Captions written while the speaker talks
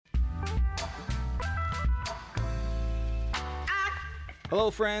Hello,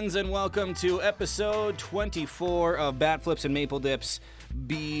 friends, and welcome to episode 24 of Bat Flips and Maple Dips.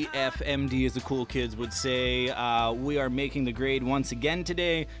 BFMD, as the cool kids would say. We are making the grade once again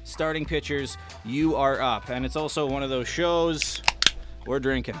today. Starting pitchers, you are up. And it's also one of those shows we're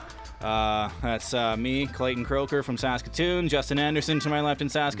drinking. That's me, Clayton Croker from Saskatoon. Justin Anderson to my left in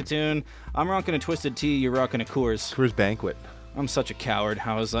Saskatoon. I'm rocking a Twisted Tea. You're rocking a Coors. Coors Banquet. I'm such a coward.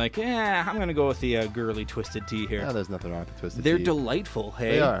 I was like, I'm going to go with the girly Twisted Tea here. Yeah, there's nothing wrong with the Twisted They're Tea. delightful,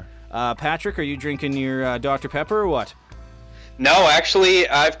 hey? They are. Patrick, are you drinking your Dr. Pepper or what? No, actually,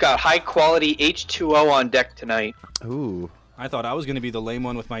 I've got high-quality H2O on deck tonight. Ooh. I thought I was going to be the lame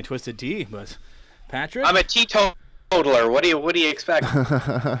one with my Twisted Tea, but Patrick? I'm a teetotaler. What do you expect?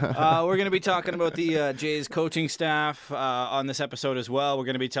 We're going to be talking about the Jays coaching staff on this episode as well. We're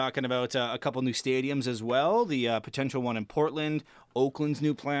going to be talking about a couple new stadiums as well, the potential one in Portland, Oakland's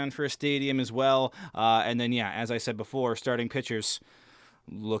new plan for a stadium as well, and then, as I said before, starting pitchers.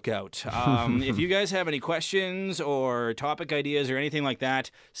 Look out. If you guys have any questions or topic ideas or anything like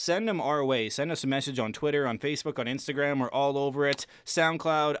that, send them our way. Send us a message on Twitter, on Facebook, on Instagram. We're all over it.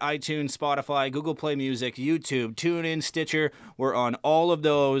 SoundCloud, iTunes, Spotify, Google Play Music, YouTube, TuneIn, Stitcher. We're on all of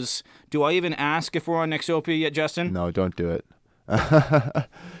those. Do I even ask if we're on Nexopia yet, Justin? No, don't do it.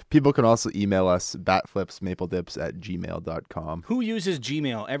 People can also email us, batflipsmapledips@gmail.com. Who uses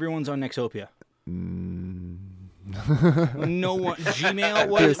Gmail? Everyone's on Nexopia. No one. Gmail?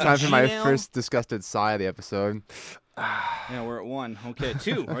 What is It's time for my Gmail? first disgusted sigh of the episode. Yeah, we're at 1. Okay,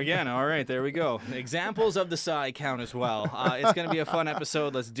 2. Again, all right, there we go. Examples of the sigh count as well. It's going to be a fun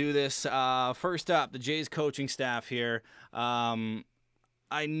episode. Let's do this. First up, the Jays coaching staff here.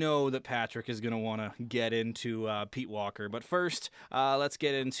 I know that Patrick is going to want to get into Pete Walker, but first, let's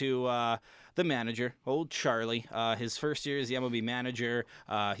get into the manager, old Charlie. His first year as the MLB manager.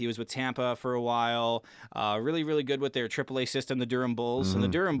 He was with Tampa for a while. Really, really good with their AAA system, the Durham Bulls. And the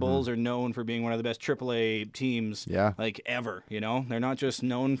Durham Bulls are known for being one of the best AAA teams ever. You know, they're not just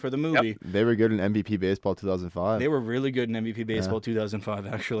known for the movie. Yep. They were good in MVP Baseball 2005. They were really good in MVP Baseball 2005,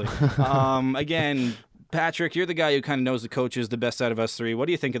 actually. Again, Patrick, you're the guy who kind of knows the coaches the best out of us three. What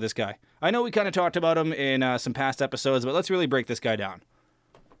do you think of this guy? I know we kind of talked about him in some past episodes, but let's really break this guy down.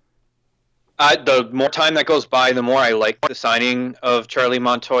 The more time that goes by, the more I like the signing of Charlie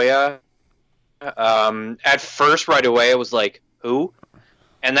Montoya. At first, right away, I was like, who?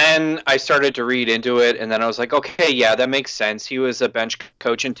 And then I started to read into it, and then I was like, okay, yeah, that makes sense. He was a bench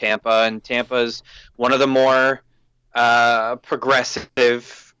coach in Tampa, and Tampa's one of the more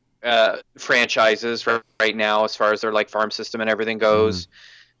progressive franchises right now as far as their farm system and everything goes.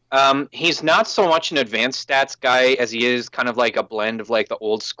 He's not so much an advanced stats guy as he is kind of like a blend of the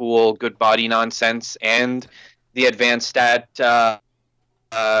old school good body nonsense and the advanced stat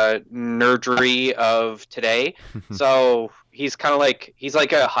nerdery of today. So he's kind of he's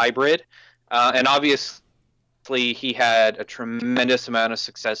like a hybrid, and obviously he had a tremendous amount of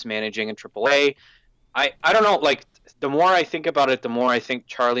success managing in AAA. I don't know, the more I think about it, the more I think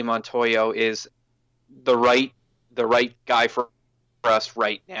Charlie Montoya is the right guy for us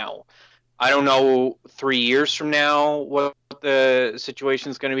right now. I don't know 3 years from now what the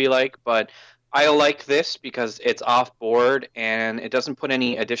situation is going to be like, but I like this because it's off board and it doesn't put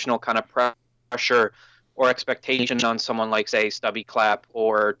any additional kind of pressure or expectation on someone like, say, Stubby Clapp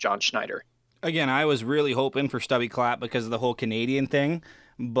or John Schneider. Again, I was really hoping for Stubby Clapp because of the whole Canadian thing,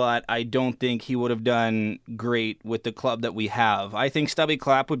 but I don't think he would have done great with the club that we have. I think Stubby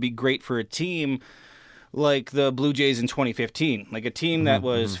Clapp would be great for a team like the Blue Jays in 2015, like a team that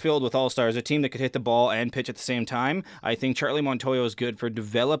was filled with all-stars, a team that could hit the ball and pitch at the same time. I think Charlie Montoya is good for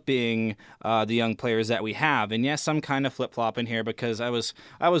developing the young players that we have. And yes, I'm kind of flip-flopping here because I was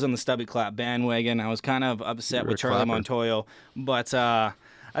on the Stubby Clapp bandwagon. I was kind of upset with Charlie Montoya, but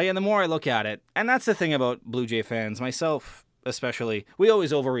again, the more I look at it, and that's the thing about Blue Jay fans, myself especially, we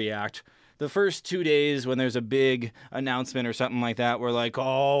always overreact. The first 2 days when there's a big announcement or something like that, we're like,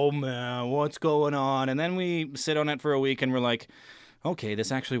 oh, man, what's going on? And then we sit on it for a week and we're like, okay,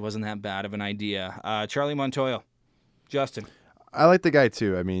 this actually wasn't that bad of an idea. Charlie Montoya. Justin. I like the guy,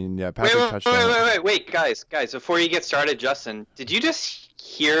 too. I mean, yeah, Patrick touched on it. Wait, guys, before you get started, Justin, did you just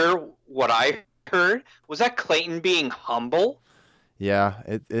hear what I heard? Was that Clayton being humble? Yeah,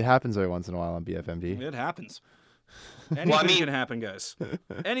 it happens every once in a while on BFMD. It happens. Anything can happen, guys.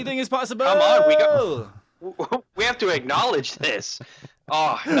 Anything is possible. Come on, we have to acknowledge this.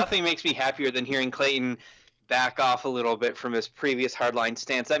 Oh, nothing makes me happier than hearing Clayton back off a little bit from his previous hardline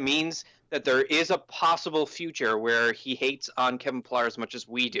stance. That means that there is a possible future where he hates on Kevin Pillar as much as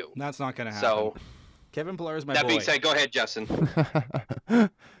we do. That's not going to happen. So, Kevin Pillar is my boy. That being said, go ahead, Justin.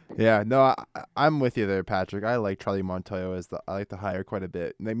 Yeah, no, I'm with you there, Patrick. I like Charlie Montoyo I like the hire quite a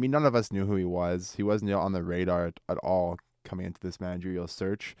bit. I mean, none of us knew who he was. He wasn't on the radar at all coming into this managerial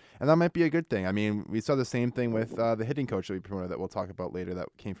search, and that might be a good thing. I mean, we saw the same thing with the hitting coach that we promoted that we'll talk about later that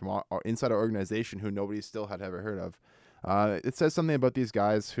came from inside our organization who nobody still had ever heard of. It says something about these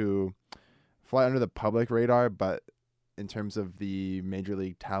guys who fly under the public radar, but in terms of the major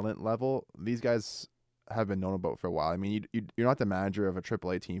league talent level, these guys have been known about for a while. I mean, you're not the manager of a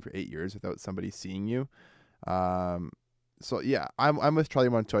AAA team for 8 years without somebody seeing you. So yeah, I'm with Charlie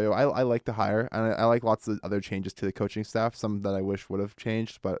Montoyo. I like the hire, and I like lots of other changes to the coaching staff. Some that I wish would have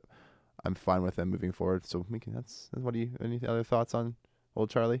changed, but I'm fine with them moving forward. So that's what do you any other thoughts on old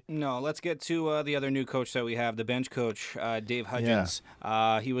Charlie? No, let's get to the other new coach that we have, the bench coach, Dave Hudgens.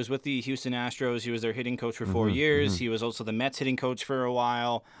 Yeah. He was with the Houston Astros. He was their hitting coach for 4 years. He was also the Mets hitting coach for a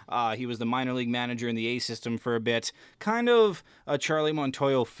while. He was the minor league manager in the A system for a bit. Kind of a Charlie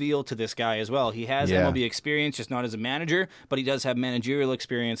Montoyo feel to this guy as well. He has MLB experience, just not as a manager, but he does have managerial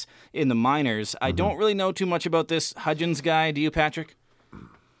experience in the minors. I don't really know too much about this Hudgens guy. Do you, Patrick?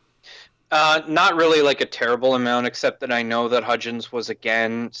 Not really like a terrible amount, except that I know that Hudgens was,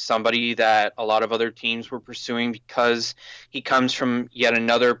 again, somebody that a lot of other teams were pursuing because he comes from yet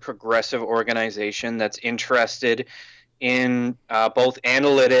another progressive organization that's interested in both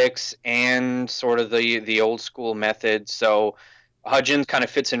analytics and sort of the old school method. So Hudgens kind of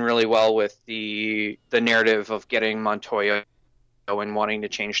fits in really well with the narrative of getting Montoyo and wanting to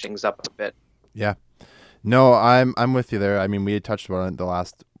change things up a bit. Yeah. No, I'm with you there. I mean, we had touched on it in the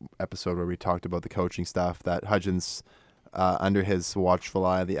last episode where we talked about the coaching staff that Hudgens, under his watchful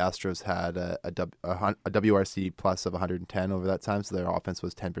eye, the Astros had a WRC plus of 110 over that time, so their offense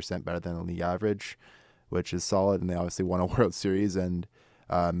was 10% better than the league average, which is solid, and they obviously won a World Series and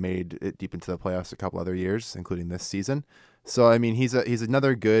made it deep into the playoffs a couple other years, including this season. So, I mean, he's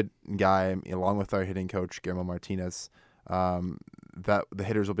another good guy, along with our hitting coach, Guillermo Martinez, that the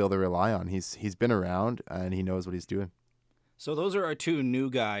hitters will be able to rely on. He's been around and he knows what he's doing. So those are our two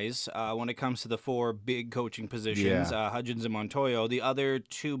new guys when it comes to the four big coaching positions, Hudgens and Montoyo. The other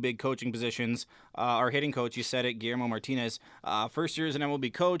two big coaching positions, our hitting coach, you said it, Guillermo Martinez. First year as an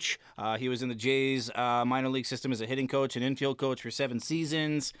MLB coach. He was in the Jays minor league system as a hitting coach and infield coach for 7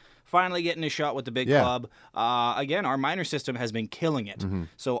 seasons. Finally getting a shot with the big club. Again, our minor system has been killing it.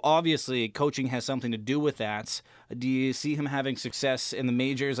 So obviously coaching has something to do with that. Do you see him having success in the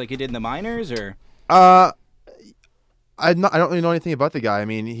majors like he did in the minors, or? I don't really know anything about the guy. I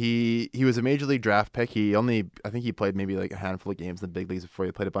mean, he was a major league draft pick. I think he played maybe like a handful of games in the big leagues before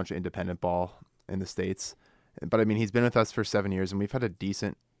he played a bunch of independent ball in the States. But I mean, he's been with us for 7 years, and we've had a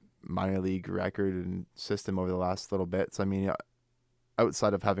decent minor league record and system over the last little bit. So I mean,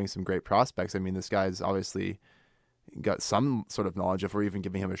 outside of having some great prospects, I mean, this guy's obviously got some sort of knowledge if we're even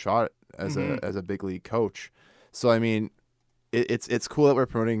giving him a shot as a big league coach. So I mean, it's cool that we're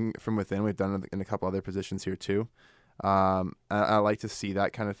promoting from within. We've done it in a couple other positions here too. I like to see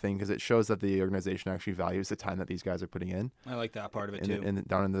that kind of thing because it shows that the organization actually values the time that these guys are putting in. I like that part of it too.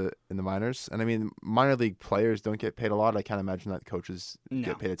 Down in the minors, and I mean, minor league players don't get paid a lot. I can't imagine that coaches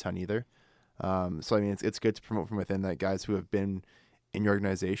get paid a ton either. So I mean, it's good to promote from within that guys who have been in your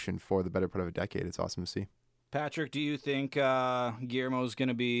organization for the better part of a decade. It's awesome to see. Patrick, do you think Guillermo's going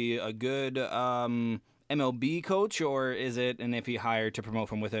to be a good MLB coach, or is it an iffy hire to promote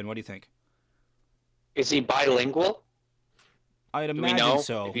from within? What do you think? Is he bilingual? I'd imagine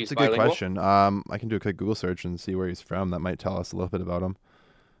so. It's a good question. I can do a quick Google search and see where he's from. That might tell us a little bit about him.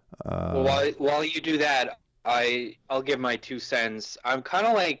 Well, while you do that, I'll give my 2 cents. I'm kind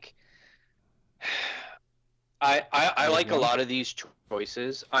of like, I like a lot of these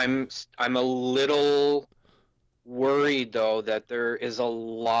choices. I'm a little worried though that there is a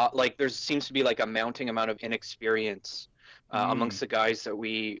lot, like there seems to be like a mounting amount of inexperience amongst the guys that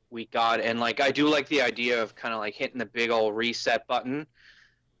we got. And like, I do like the idea of kind of like hitting the big old reset button.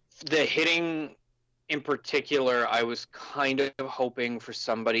 The hitting in particular, I was kind of hoping for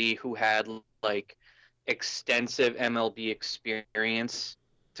somebody who had like extensive MLB experience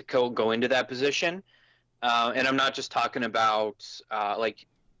to go into that position. And I'm not just talking about like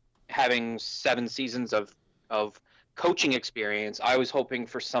having 7 seasons of coaching experience. I was hoping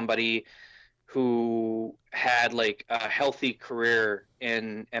for somebody who had like a healthy career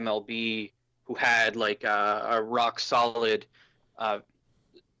in MLB, who had like a rock solid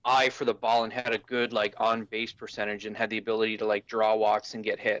eye for the ball and had a good like on base percentage and had the ability to like draw walks and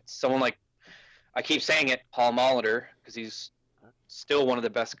get hits. Someone like, I keep saying it, Paul Molitor, because he's still one of the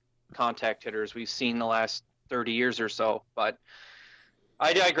best contact hitters we've seen the last 30 years or so. But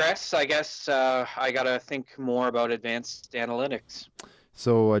I digress. I guess I got to think more about advanced analytics.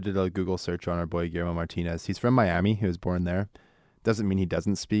 So I did a Google search on our boy Guillermo Martinez. He's from Miami. He was born there. Doesn't mean he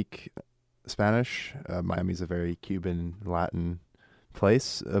doesn't speak Spanish. Miami's a very Cuban, Latin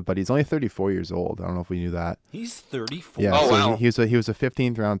place, but he's only 34 years old. I don't know if we knew that. He's 34. Yeah, Oh, so wow. he was a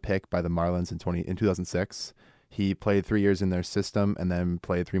 15th round pick by the Marlins in 2006. He played 3 years in their system and then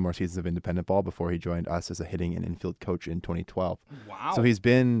played 3 more seasons of independent ball before he joined us as a hitting and infield coach in 2012. Wow. So he's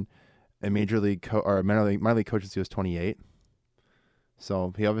been a major league or minor league coach since he was 28.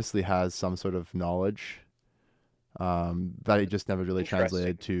 So he obviously has some sort of knowledge that he just never really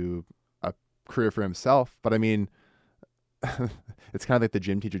translated to a career for himself. But I mean, it's kind of like the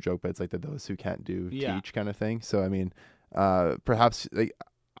gym teacher joke, but it's like the those who can't do teach kind of thing. So I mean, perhaps like,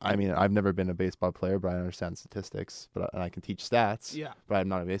 I mean, I've never been a baseball player, but I understand statistics, and I can teach stats. Yeah. But I'm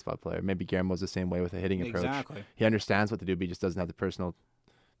not a baseball player. Maybe Guillermo's the same way with a hitting approach. Exactly. He understands what to do, but he just doesn't have the personal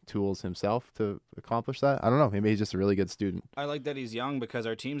tools himself to accomplish that. I don't know. Maybe he's just a really good student. I like that he's young because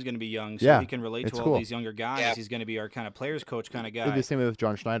our team's going to be young, so Yeah, he can relate it's to all cool. these younger guys. Yeah. He's going to be our kind of players coach kind of It'll be guy. the same way with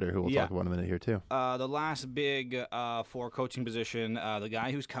John Schneider, who we'll Yeah. talk about in a minute here too. The last big for coaching position, the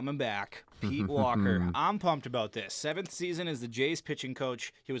guy who's coming back, Pete Walker. I'm pumped about this. 7th season as the Jays pitching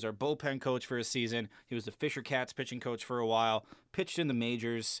coach. He was our bullpen coach for a season. He was the Fisher Cats pitching coach for a while. Pitched in the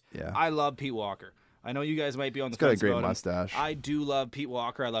majors. Yeah. I love Pete Walker. I know you guys might be on the He's got a fence great about him. mustache. I do love Pete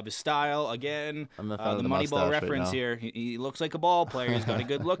Walker. I love his style. Again, I'm a fan of the the Moneyball mustache right reference now. here. He looks like a ball player. He's got a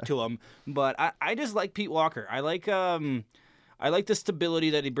good look to him. But I just like Pete Walker. I like the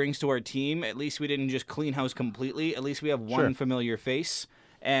stability that he brings to our team. At least we didn't just clean house completely. At least we have one Sure. familiar face.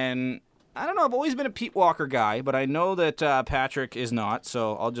 And I don't know. I've always been a Pete Walker guy, but I know that Patrick is not.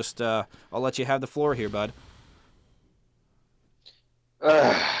 So I'll just I'll let you have the floor here, bud.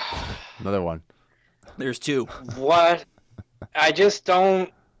 Another one. There's 2. What? I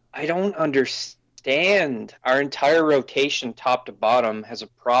don't understand. Our entire rotation, top to bottom, has a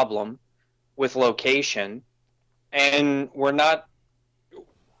problem with location, and we're not.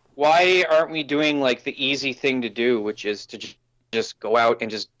 Why aren't we doing like the easy thing to do, which is to just go out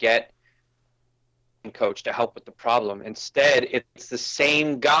and just get a coach to help with the problem? Instead, it's the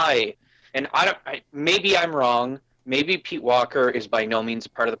same guy, and maybe I'm wrong. Maybe Pete Walker is by no means a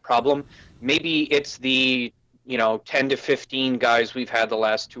part of the problem. Maybe it's the 10 to 15 guys we've had the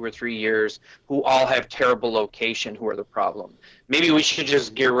last 2 or 3 years who all have terrible location who are the problem. Maybe we should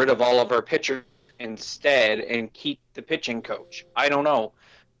just get rid of all of our pitchers instead and keep the pitching coach. I don't know.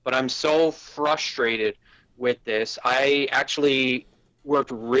 But I'm so frustrated with this. I actually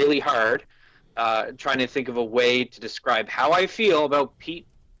worked really hard trying to think of a way to describe how I feel about Pete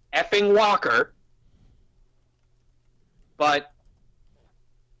effing Walker. But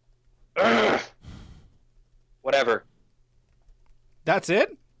whatever. That's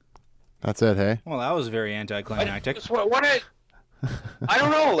it? That's it, hey? Well, that was very anticlimactic. I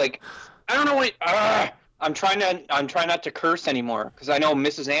don't know. Like, I don't know what. I'm trying not to curse anymore because I know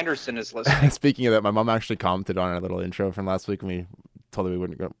Mrs. Anderson is listening. Speaking of that, my mom actually commented on our little intro from last week when we told her we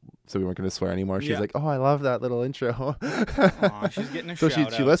weren't going to swear anymore. She's Yeah. like, "Oh, I love that little intro." Aw, she's getting a So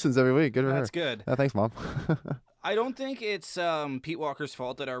shout she out. listens every week. Good for her. That's good. Yeah, thanks, Mom. I don't think it's Pete Walker's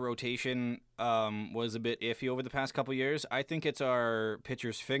fault that our rotation was a bit iffy over the past couple years. I think it's our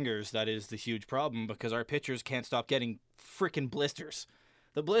pitchers' fingers that is the huge problem because our pitchers can't stop getting freaking blisters.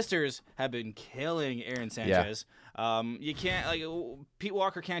 The blisters have been killing Aaron Sanchez. You can't Pete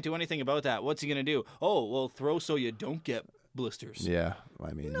Walker can't do anything about that. What's he gonna do? Oh, well, throw so you don't get blisters. Yeah,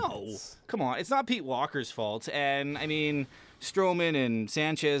 I mean, No, it's- come on. It's not Pete Walker's fault. And, I mean, Stroman and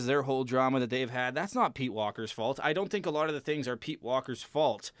Sanchez, their whole drama that they've had, that's not Pete Walker's fault. I don't think a lot of the things are Pete Walker's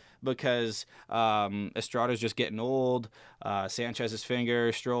fault because Estrada's just getting old, Sanchez's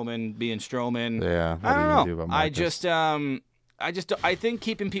finger, Stroman being Stroman. Yeah, what I are you don't gonna know. do about Marcus? I think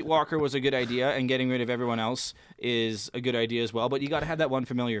keeping Pete Walker was a good idea, and getting rid of everyone else is a good idea as well. But you got to have that one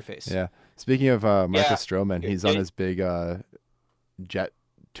familiar face. Yeah. Speaking of Marcus Stroman, he's on It- his big jet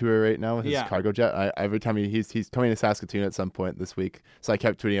tour right now with his Yeah. cargo jet. Every time he's coming to Saskatoon at some point this week, so I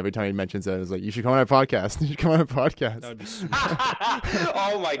kept tweeting every time he mentions it. I was like, "You should come on our podcast. You should come on our podcast." That would be sweet.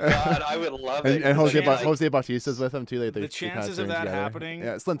 Oh my God, I would love it. And Jose, chance- Jose Bautista's with him too. Like, The they kinda chances of train that together. happening,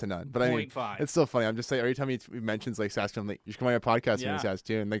 yeah, slim to none. But I mean, 0.5. it's still funny. I'm just saying every time he mentions like Saskatoon, I'm like, you should come on our podcast Yeah. in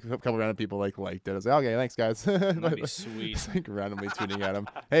Saskatoon. Like a couple random people liked it. I was like, okay, thanks guys. That'd be sweet. Just, like randomly tweeting at him.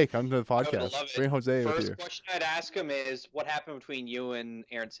 Hey, come to the I would podcast. love it. Bring Jose with First you. question I'd ask him is, what happened between you and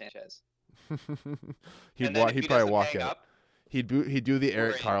Aaron Sanchez? he'd And then if he'd he probably doesn't walk hang out. up, He'd do the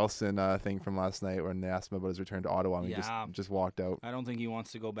Eric Right. Carlson thing from last night when they asked him about his return to Ottawa, and he Yeah. just walked out. I don't think he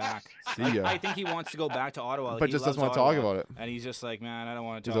wants to go back. See ya. I think he wants to go back to Ottawa. But He just loves doesn't want to talk Ottawa. about it. And he's just like, man, I don't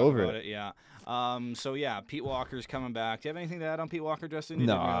want to He's talk over about it. it. Yeah. So yeah, Pete Walker's coming back. Do you have anything to add on Pete Walker, Justin? You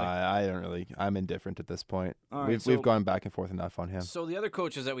No, didn't really? I don't really. I'm indifferent at this point. All right, so- We've gone back and forth enough on him. So the other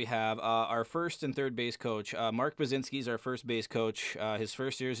coaches that we have, our first and third base coach, Mark Bazinski's our first base coach. His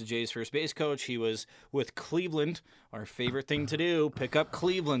first year as the Jays' first base coach. He was with Cleveland. Our favorite thing to do, pick up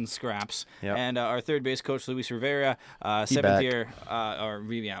Cleveland scraps. Yep. And our third base coach, Luis Rivera, seventh back. year,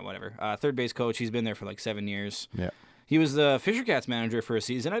 whatever. Third base coach. He's been there for like 7 years. Yeah. He was the Fisher Cats manager for a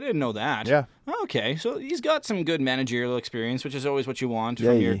season. I didn't know that. Yeah. Okay, so he's got some good managerial experience, which is always what you want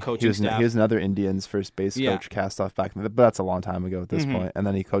from your coaching staff. He was another Indians first base Yeah. coach cast off back in but that's a long time ago at this Mhm. point. And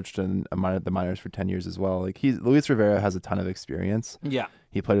then he coached in the minors for 10 years as well. Like Luis Rivera has a ton of experience. Yeah.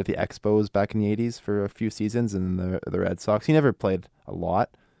 He played with the Expos back in the 80s for a few seasons, and the Red Sox. He never played a lot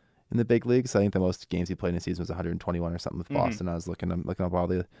in the big leagues. I think the most games he played in a season was 121 or something with Boston. I was looking up all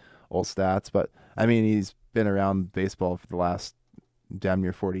the old stats, but I mean, he's been around baseball for the last damn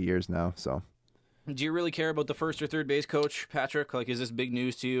near 40 years now. So Do you really care about the first or third base coach, Patrick? Like, is this big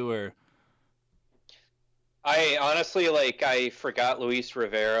news to you, or? I honestly I forgot Luis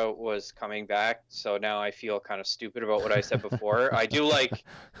Rivera was coming back, so now I feel kind of stupid about what I said before. I do like,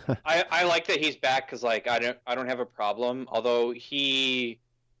 I like that he's back because I don't have a problem. Although he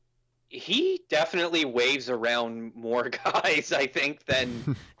definitely waves around more guys, I think,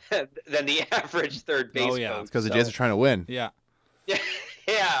 than the average third base Oh, yeah. coach. because the So- Jays are trying to win. Yeah. yeah,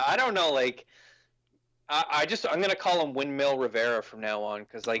 I don't know. I'm gonna call him Windmill Rivera from now on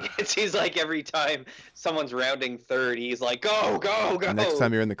because it seems like every time someone's rounding third, he's like, go, go, go. Next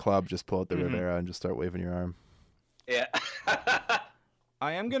time you're in the club, just pull out the Mhm. Rivera and just start waving your arm. Yeah.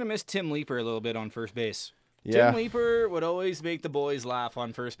 I am going to miss Tim Leeper a little bit on first base. Yeah, Tim Leeper would always make the boys laugh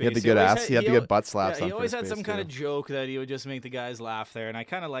on first base. he had the good always ass. He had the good butt slaps. Yeah, he on always first had some base, kind too. of joke that he would just make the guys laugh there, and I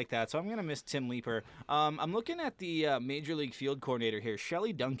kind of like that. So I'm going to miss Tim Leeper. I'm looking at the Major League Field coordinator here,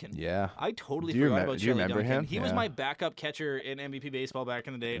 Shelley Duncan. Yeah. I totally Do you forgot remem- about do you Shelley remember Duncan. him? He was Yeah. my backup catcher in MVP baseball back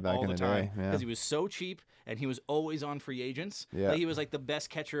in the day, Back all in the the time, day, yeah. because he was so cheap and he was always on free agents. Yeah. Like, he was like the best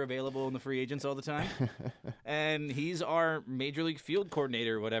catcher available in the free agents all the time, and he's our Major League Field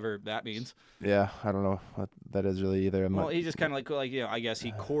coordinator, whatever that means. Yeah, I don't know what that is really either. Well, he's just kind of like I guess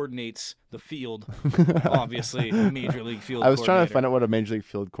he coordinates the field. Obviously, Major League Field. I was trying to coordinator. find out what a Major League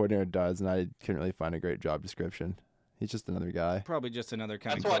Field coordinator does, and I couldn't really find a great job description. He's just another guy. Probably just another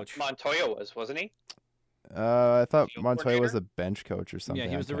kind That's of what coach. Montoya was, wasn't he? I thought Field Montoya was coordinator? a bench coach or something. Yeah,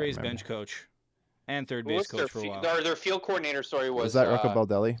 he I was the can't Rays remember. bench coach and third Who base was their, coach for a while. their field coordinator? Sorry, Was that Rocco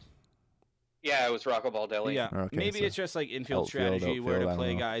Baldelli? Yeah, it was Rocco Baldelli. Yeah, Okay, maybe so it's just like infield outfield, strategy, where outfield, to I play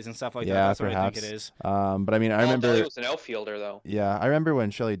don't know. guys and stuff like Yeah, that. That's perhaps. what I think it is. But I mean, I Baldelli remember. was an outfielder though. Yeah, I remember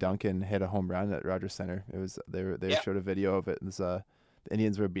when Shelley Duncan hit a home run at Rogers Center. It was they Yeah. showed a video of it. It was, the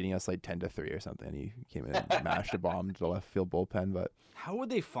Indians were beating us like 10-3 or something. And he came in and mashed a bomb to the left field bullpen. But How would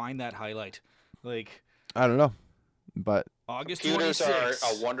they find that highlight? Like I don't know. But August Computers 26,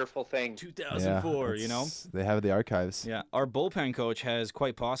 are a wonderful thing. 2004. yeah, You know. they have the archives. Yeah, our bullpen coach has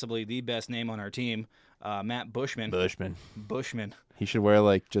quite possibly the best name on our team, Matt Bushman. Bushman. He should wear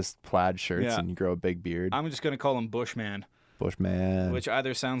like just plaid shirts Yeah. and grow a big beard. I'm just gonna call him Bushman, Bushman. which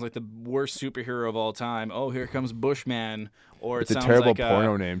either sounds like the worst superhero of all time. Oh, here comes Bushman, or It's it a sounds terrible like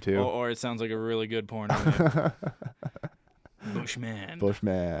porno name too. or it sounds like a really good porno name. Bushman.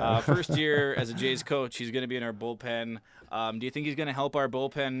 Bushman. First year as a Jays coach, he's going to be in our bullpen. Do you think he's going to help our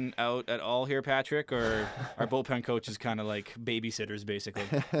bullpen out at all here, Patrick? Or our bullpen coach is kind of like babysitters, basically?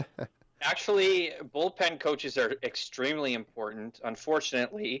 Actually, bullpen coaches are extremely important.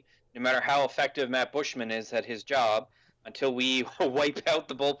 Unfortunately, no matter how effective Matt Bushman is at his job, until we wipe out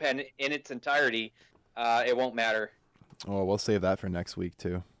the bullpen in its entirety, it won't matter. Oh, we'll save that for next week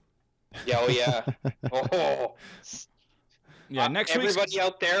too. Yeah, oh yeah. Oh. Yeah, next week's Everybody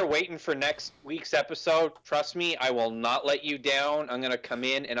out there waiting for next week's episode, trust me, I will not let you down. I'm going to come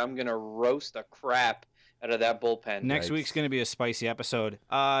in and I'm going to roast the crap out of that bullpen. next Yikes. week's going to be a spicy episode.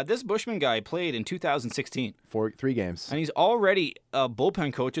 This Bushman guy played in 2016, 3 games. and he's already a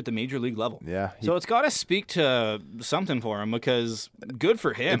bullpen coach at the major league level. Yeah. So it's got to speak to something for him, because good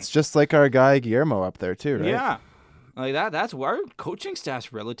for him. It's just like our guy Guillermo up there too, right? Yeah. Like that's why our coaching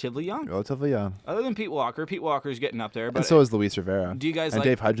staff's relatively young. Relatively young. Other than Pete Walker. Pete Walker's getting up there. But And so is Luis Rivera. do you guys and like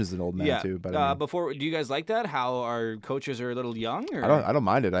Dave Hudgens is an old man yeah, too. But I, mean, do you guys like that? How our coaches are a little young? Or? I don't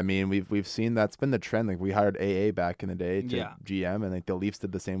mind it. I mean, we've seen that's been the trend. Like we hired AA back in the day to Yeah. GM, and like the Leafs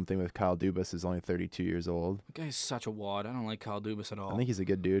did the same thing with Kyle Dubas, who's only 32 years old. That guy's such a wad. I don't like Kyle Dubas at all. I think he's a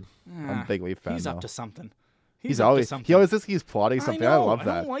good dude. I'm Ah, a big Leaf fan. He's though. up to something. He's He up to always something. thinks he's plotting something. I know, love I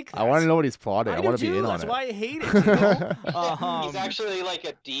that. don't like I want to that. know what he's plotting. I do want to be too, in on that's it. why I hate it. You know? He's actually like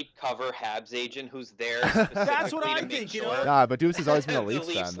a deep cover Habs agent who's there. That's what specifically I to make think, you sure know? Nah, but Deuce has always been a the Leafs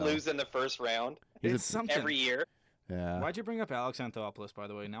Leafs fan, though. lose in the first round It's something. every year. Yeah. Why'd you bring up Alex Anthopoulos, by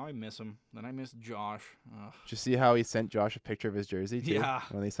the way? Now I miss him. Then I miss Josh. Ugh. Did you see how he sent Josh a picture of his jersey too? Yeah,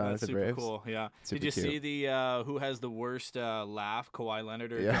 When they signed That's with the super Braves. cool. Yeah. Super Did you cute. see the who has the worst laugh, Kawhi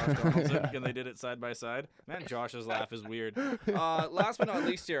Leonard or Yeah. Josh Donaldson? And they did it side by side. Man, Josh's laugh is weird. Last but not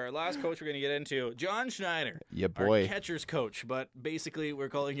least here, our last coach we're going to get into, John Schneider. Yeah, Our boy. catcher's coach, but basically we're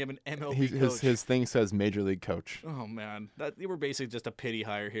calling him an MLB His, coach. his thing says Major League Coach. Oh man, you were basically just a pity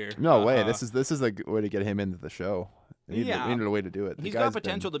hire here. No way. This is a way to get him into the show. We Yeah. needed a way to do it. The He's guy's got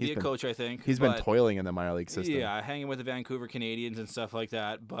potential to be he's a been- coach, I think. He's been but- toiling in the minor league system. Yeah, hanging with the Vancouver Canadians and stuff like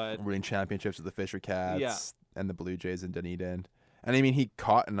that. But Winning championships with the Fisher Cats Yeah. and the Blue Jays in Dunedin. And I mean, he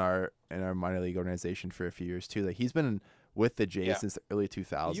caught in our minor league organization for a few years too. Like he's been with the Jays Yeah. since the early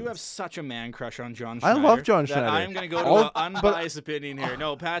 2000s. you have such a man crush on John I Schneider. love John that Schneider. I'm going to go to All- an unbiased opinion here.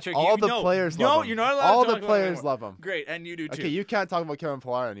 No, Patrick. all you, the no, players no, love him. you're not allowed All to the talk about it players anymore. love him. Great, and you do too. Okay, you can't talk about Kevin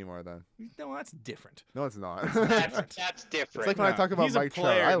Pillar anymore then. No, that's different. No, it's not. That's different. It's like when I No, talk about he's a Mike Trout.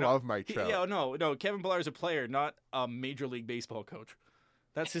 player, I no. love Mike Trout. Yeah, no. Kevin Pillar is a player, not a Major League Baseball coach.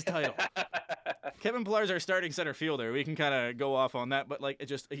 That's his title. Kevin Pillar is our starting center fielder. We can kind of go off on that, but like he's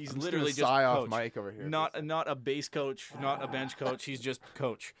I'm just literally gonna just sigh coach. off Mike over here. Not a base coach, not a bench coach. He's just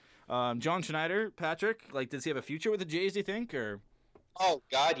coach. John Schneider, Patrick, like, does he have a future with the Jays? Do you think, or? Oh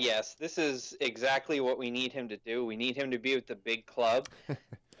God, yes. This is exactly what we need him to do. We need him to be with the big club.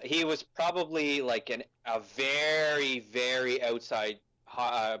 He was probably like a very, very outside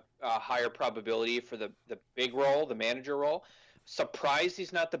higher probability for the big role, the manager role. Surprised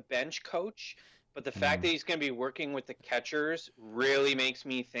he's not the bench coach, but the fact that he's going to be working with the catchers really makes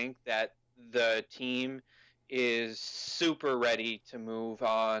me think that the team is super ready to move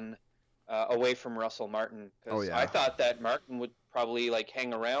on away from Russell Martin. 'Cause Oh, yeah. I thought that Martin would probably like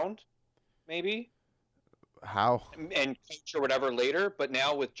hang around, maybe, How? and coach or whatever later. But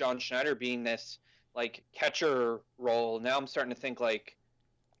now with John Schneider being this like catcher role, now I'm starting to think like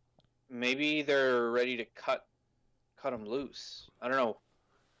maybe they're ready to cut him loose. I don't know.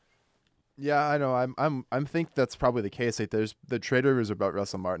 Yeah, I know. I'm think that's probably the case. Like, there's the trade rumors about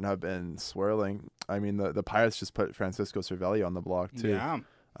Russell Martin have been swirling. I mean, the Pirates just put Francisco Cervelli on the block too. Yeah.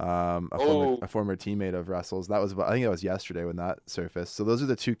 A former teammate of Russell's. That was I think that was yesterday when that surfaced. So those are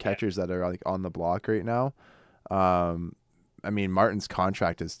the two catchers that are like on the block right now. I mean, Martin's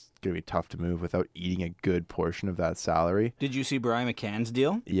contract is going to be tough to move without eating a good portion of that salary. Did you see Brian McCann's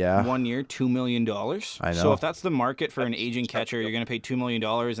deal? Yeah. 1 year, $2 million. I So know. if that's the market for an aging catcher, you're going to pay $2 million.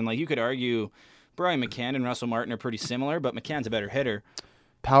 And like you could argue, Brian McCann and Russell Martin are pretty similar, but McCann's a better hitter.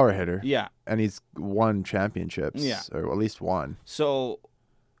 Power hitter. Yeah. And he's won championships. Yeah. Or at least one. So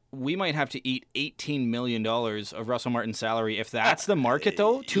we might have to eat $18 million of Russell Martin's salary. If that's the market,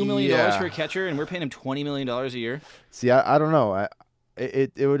 though, $2 million Yeah. for a catcher, and we're paying him $20 million a year. See, I don't know.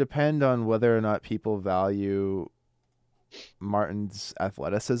 It would depend on whether or not people value Martin's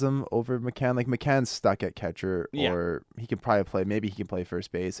athleticism over McCann. Like, McCann's stuck at catcher, Yeah. or he can probably play. Maybe he can play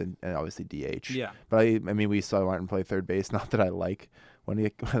first base and obviously DH. Yeah. But I mean, we saw Martin play third base. Not that I like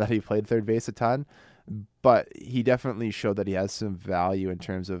that he played third base a ton, but he definitely showed that he has some value in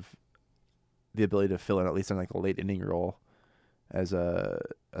terms of the ability to fill in at least in like a late inning role as a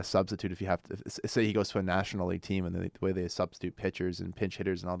substitute. If you have to say he goes to a National League team and the way they substitute pitchers and pinch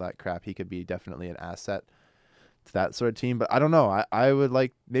hitters and all that crap, he could be definitely an asset to that sort of team. But I don't know. I would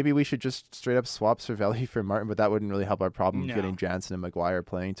like, maybe we should just straight up swap Cervelli for Martin, but that wouldn't really help our problem No. of getting Jansen and McGuire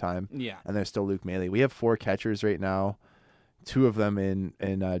playing time. Yeah. And there's still Luke Maley. We have 4 catchers right now. 2 of them in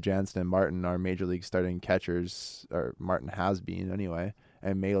Jansen and Martin are major league starting catchers, or Martin has been anyway.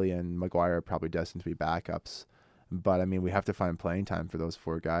 And Maley and McGuire are probably destined to be backups. But I mean, we have to find playing time for those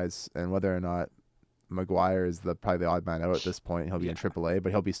 4 guys, and whether or not McGuire is probably the odd man out at this point. He'll be in AAA,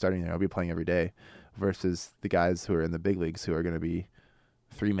 but he'll be starting there. He'll be playing every day, versus the guys who are in the big leagues who are going to be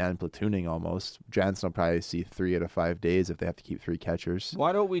 3-man platooning almost. Jansen will probably see 3 out of 5 days if they have to keep 3 catchers.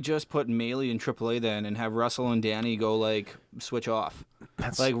 Why don't we just put Maley in AAA then and have Russell and Danny go like switch off?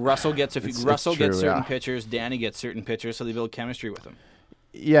 Like Russell gets Russell true, gets certain yeah. pitchers, Danny gets certain pitchers, so they build chemistry with them.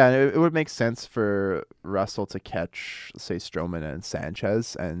 Yeah, it would make sense for Russell to catch, say, Stroman and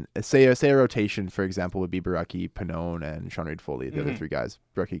Sanchez, and say a rotation, for example, would be Baraki, Pannone, and Sean Reid Foley, the other 3 guys.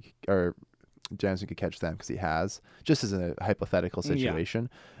 Baraki or Jansen could catch them because he has, just as a hypothetical situation.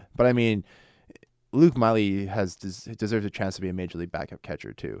 But I mean, Luke Miley deserves a chance to be a major league backup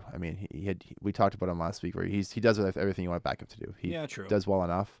catcher too. I mean, we talked about him last week where he does everything you want a backup to do. He True. does well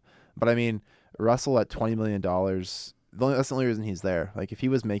enough. But I mean, Russell at $20 million. That's the only reason he's there. Like if he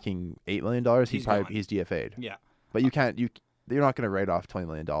was making $8 million, he's DFA'd. Yeah. But you're not going to write off $20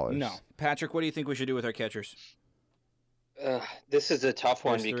 million. No. Patrick, what do you think we should do with our catchers? This is a tough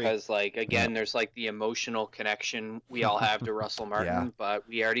one There's three. because, like, again, there's like the emotional connection we all have to Russell Martin, but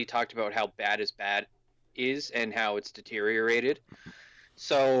we already talked about how bad his bat is and how it's deteriorated.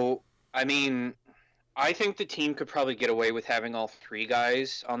 So, I mean, I think the team could probably get away with having all three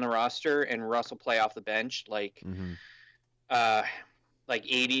guys on the roster and Russell play off the bench, like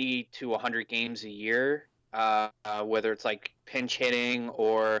 80 to 100 games a year, whether it's like pinch hitting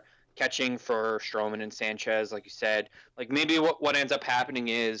or catching for Stroman and Sanchez, like you said. Like maybe what ends up happening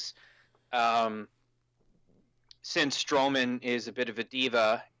is, since Stroman is a bit of a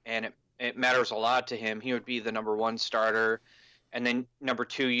diva and it matters a lot to him, he would be the number one starter, and then number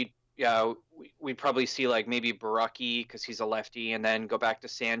two, we'd probably see like maybe Baraki because he's a lefty, and then go back to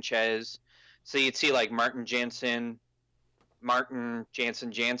Sanchez. So you'd see like Martin, Jansen, and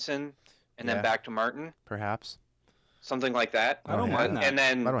then back to Martin. Perhaps. Something like that. I don't mind that. And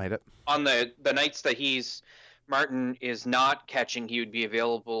then I don't hate it. On the nights that Martin is not catching, he would be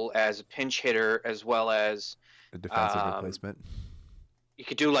available as a pinch hitter as well as A defensive replacement. he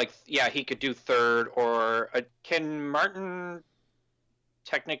could do he could do third can Martin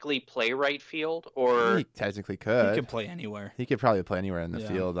technically play right field or He technically could. He could play anywhere. He could probably play anywhere in the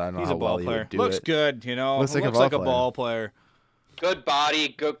field. I don't know He's how a ball well he player. would do Looks it. good, you know. Looks like a ball player. good body,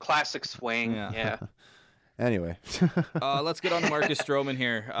 good classic swing. Yeah. Yeah. Anyway. Let's get on to Marcus Stroman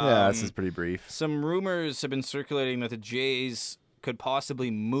here. This is pretty brief. Some rumors have been circulating that the Jays could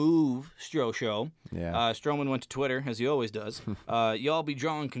possibly move Strosho. Yeah. Stroman went to Twitter, as he always does. Y'all be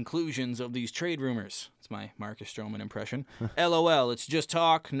drawing conclusions of these trade rumors. It's my Marcus Stroman impression. LOL, it's just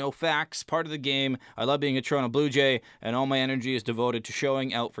talk, no facts, part of the game. I love being a Toronto Blue Jay, and all my energy is devoted to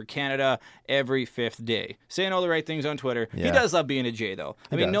showing out for Canada every fifth day. Saying all the right things on Twitter. Yeah. He does love being a Jay, though.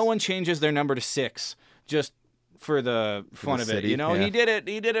 I mean, no one changes their number to 6 just for the fun of it, you know. yeah.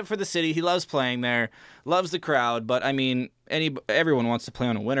 He did it for the city. He loves playing there, loves the crowd. But I mean, everyone wants to play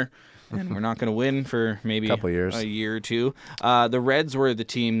on a winner, and we're not going to win for maybe a year or two. The Reds were the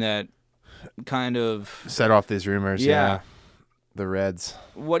team that kind of set off these rumors. Yeah. The Reds.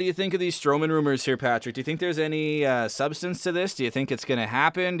 What do you think of these Stroman rumors here, Patrick? Do you think there's any substance to this? Do you think it's going to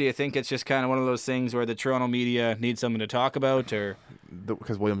happen? Do you think it's just kind of one of those things where the Toronto media needs something to talk about, or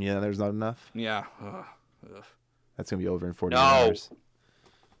because William Nylander's not enough? Yeah. That's going to be over in 40 hours.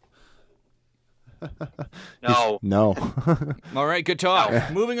 No. No. All right, good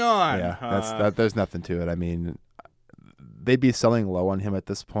talk. Moving on. Yeah, there's nothing to it. I mean, they'd be selling low on him at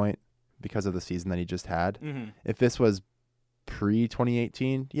this point because of the season that he just had. Mm-hmm. If this was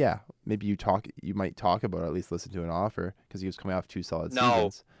pre-2018, yeah, maybe you might talk about it, at least listen to an offer because he was coming off 2 solid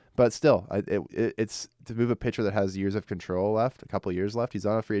seasons. But still, it's to move a pitcher that has years of control left, a couple of years left. He's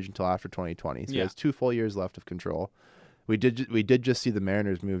not a free agent until after 2020, so he has 2 full years left of control. We did just see the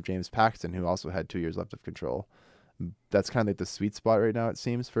Mariners move James Paxton, who also had 2 years left of control. That's kind of like the sweet spot right now, it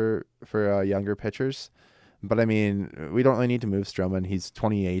seems, for younger pitchers. But I mean, we don't really need to move Stroman. He's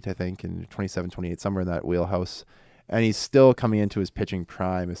 28, I think, and 27, 28, somewhere in that wheelhouse. And he's still coming into his pitching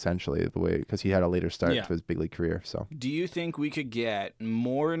prime, essentially, because he had a later start to his big league career. So, do you think we could get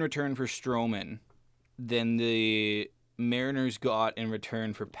more in return for Stroman than the Mariners got in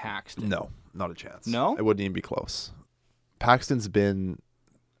return for Paxton? No, not a chance. No? It wouldn't even be close. Paxton's been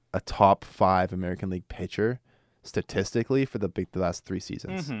a top 5 American League pitcher statistically for the last 3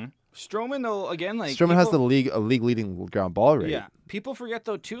 seasons. Mm-hmm. Stroman, though, again, Stroman has a league leading ground ball rate. Yeah, people forget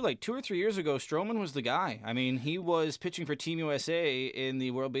though too. Like 2 or 3 years ago, Stroman was the guy. I mean, he was pitching for Team USA in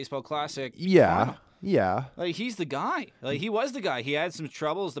the World Baseball Classic. Yeah, yeah. Like he's the guy. Like he was the guy. He had some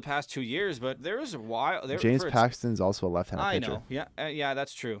troubles the past 2 years, but there was a while. James Paxton's also a left-handed pitcher. I know. Yeah, yeah,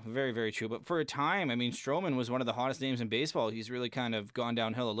 that's true. Very, very true. But for a time, I mean, Stroman was one of the hottest names in baseball. He's really kind of gone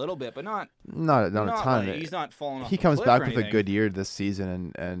downhill a little bit, but not a ton. Like, he's not falling off. He the comes cliff back or with anything. a good year this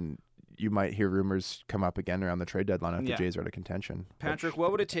season, and you might hear rumors come up again around the trade deadline if the Jays are out of contention. Patrick,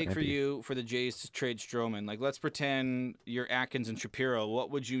 what would it take for you for the Jays to trade Stroman? Like, let's pretend you're Atkins and Shapiro.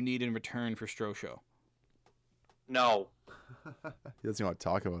 What would you need in return for Strosho? No. He doesn't want to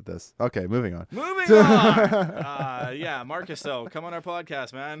talk about this. Okay, moving on. Moving on. Yeah, Marcus, though, come on our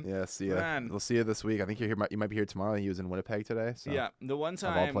podcast, man. Yeah, see ya. Man. We'll see you this week. I think you might be here tomorrow. He was in Winnipeg today. So. Yeah, the one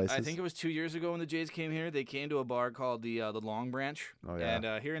time, I think it was 2 years ago when the Jays came here, they came to a bar called the Long Branch. Oh, yeah.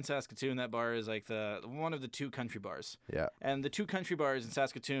 And here in Saskatoon, that bar is like one of the 2 country bars. Yeah. And the 2 country bars in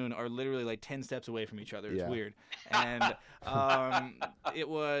Saskatoon are literally like 10 steps away from each other. It's weird. And it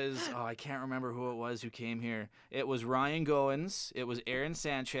was, I can't remember who it was who came here. It was Ryan Ryan Goins. It was Aaron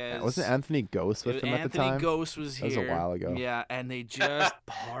Sanchez. Wasn't Anthony Ghost with them at the time? Anthony Ghost was here. That was a while ago. Yeah, and they just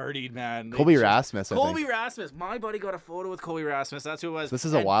partied, man. Colby Rasmus, I think. Colby Rasmus. My buddy got a photo with Colby Rasmus. That's who it was. This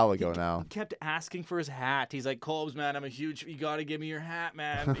is a while ago now. He kept asking for his hat. He's like, Colbs, man, I'm a huge... You got to give me your hat,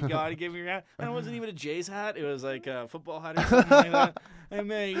 man. You got to give me your hat. And it wasn't even a Jays hat. It was like a football hat or something like that. Hey,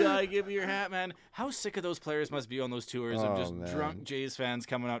 man, you got to give me your hat, man. How sick of those players must be on those tours of just drunk Jays fans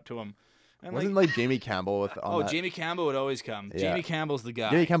coming up to them. And wasn't like Jamie Campbell with on that? Jamie Campbell would always come. Yeah. Jamie Campbell's the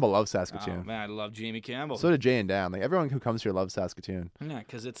guy. Jamie Campbell loves Saskatoon. Oh, man, I love Jamie Campbell. So did Jay and Dan. Like everyone who comes here loves Saskatoon. Yeah,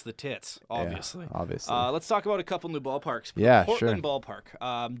 because it's the tits, obviously. Yeah, obviously. Let's talk about a couple new ballparks. Yeah, Portland sure.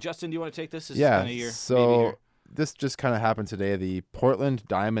 Ballpark. Justin, do you want to take this? This is Yeah. kind of your So baby here. this just kind of happened today. The Portland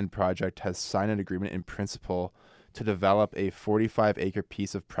Diamond Project has signed an agreement in principle to develop a 45-acre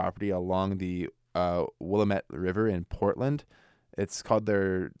piece of property along the Willamette River in Portland. It's called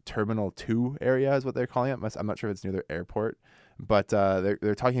their Terminal 2 area is what they're calling it. I'm not sure if it's near their airport. But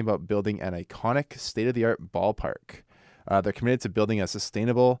they're talking about building an iconic, state-of-the-art ballpark. They're committed to building a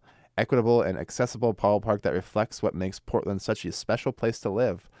sustainable, equitable, and accessible ballpark that reflects what makes Portland such a special place to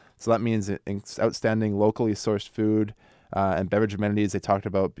live. So that means outstanding locally sourced food and beverage amenities. They talked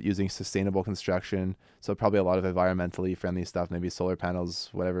about using sustainable construction, so probably a lot of environmentally friendly stuff, maybe solar panels,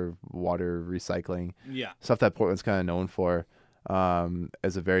 whatever, water recycling. Yeah. Stuff that Portland's kind of known for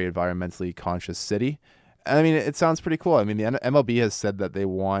as a very environmentally conscious city. And I mean, it sounds pretty cool. I mean, the MLB has said that they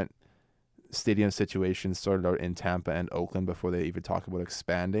want stadium situations sorted out in Tampa and Oakland before they even talk about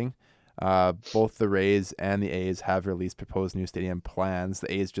expanding. Both the Rays and the A's have released proposed new stadium plans.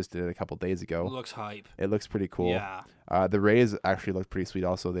 The A's just did it a couple days ago. Looks hype. It looks pretty cool. Yeah. The Rays actually look pretty sweet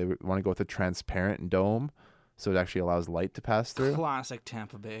also. They want to go with a transparent dome, so it actually allows light to pass through. Classic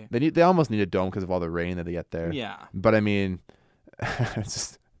Tampa Bay. They almost need a dome because of all the rain that they get there. Yeah. But I mean,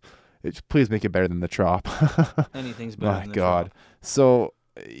 please make it better than the Trop. Anything's better than the God. Trop. So,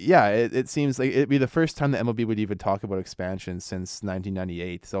 yeah, it seems like it'd be the first time the MLB would even talk about expansion since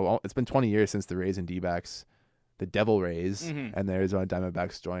 1998. So it's been 20 years since the Rays and D-backs, the Devil Rays, and the Arizona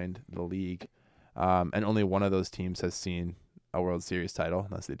Diamondbacks joined the league. And only one of those teams has seen a World Series title,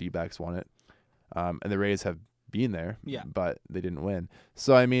 unless the D-backs won it. And the Rays have been there, but they didn't win.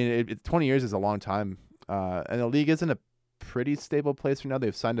 So, I mean, 20 years is a long time. And the league is in a pretty stable place right now.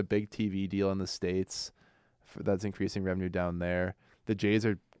 They've signed a big TV deal in the States that's increasing revenue down there. The Jays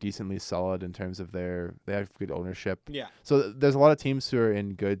are decently solid in terms of they have good ownership. Yeah. So there's a lot of teams who are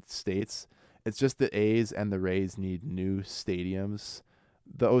in good states. It's just the A's and the Rays need new stadiums.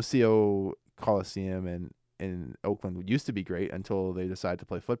 The OCO Coliseum in Oakland used to be great until they decided to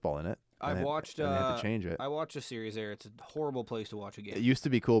play football in it. I've watched. And they had to change it. I watched a series there. It's a horrible place to watch a game. It used to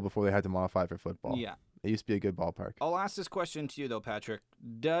be cool before they had to modify for football. Yeah. It used to be a good ballpark. I'll ask this question to you though, Patrick.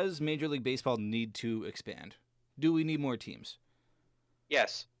 Does Major League Baseball need to expand? Do we need more teams?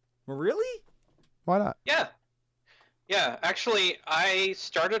 Yes. Really? Why not? Yeah. Yeah, actually, I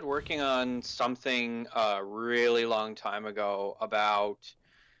started working on something a really long time ago about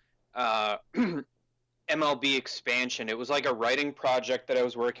MLB expansion. It was like a writing project that I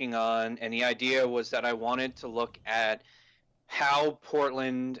was working on, and the idea was that I wanted to look at how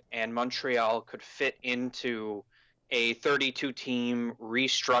Portland and Montreal could fit into a 32-team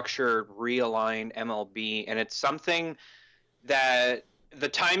restructured, realigned MLB, and it's something that the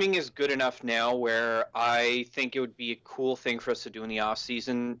timing is good enough now where I think it would be a cool thing for us to do in the off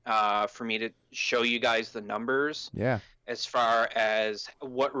season, for me to show you guys the numbers. Yeah. As far as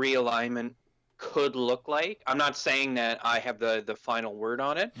what realignment could look like. I'm not saying that I have the final word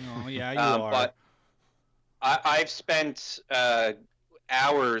on it. Oh, yeah, you are. But I've spent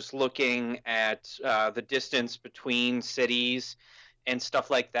hours looking at the distance between cities and stuff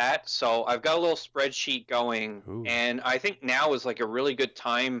like that. So I've got a little spreadsheet going. Ooh. And I think now is like a really good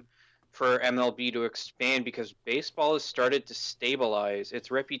time for MLB to expand because baseball has started to stabilize. Its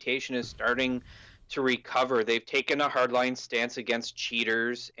reputation is starting to recover. They've taken a hardline stance against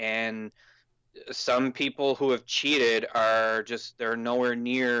cheaters, and some people who have cheated they're nowhere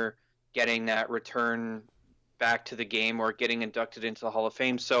near getting that return back to the game or getting inducted into the Hall of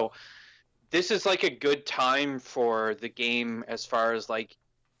Fame. So this is like a good time for the game as far as like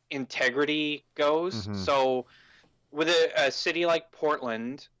integrity goes. Mm-hmm. So with a city like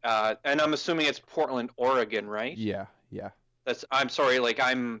Portland, and I'm assuming it's Portland, Oregon, right? Yeah. I'm sorry, like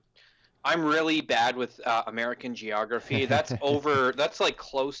I'm really bad with American geography. That's that's like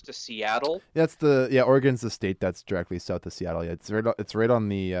close to Seattle. Oregon's the state that's directly south of Seattle. Yeah, it's right on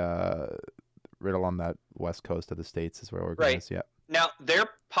the right along that west coast of the states is where Oregon is. Yeah. Now their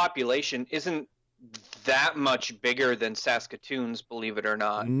population isn't that much bigger than Saskatoon's, believe it or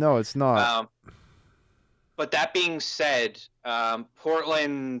not. No, it's not. But that being said,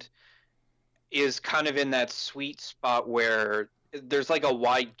 Portland is kind of in that sweet spot where there's like a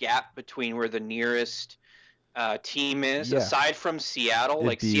wide gap between where the nearest team is. Yeah. Aside from Seattle,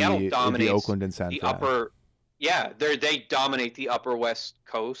 It'd be Seattle dominates Oakland and San the Fran. upper. Yeah, they dominate the upper west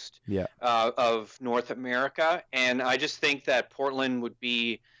coast Yeah. of North America, and I just think that Portland would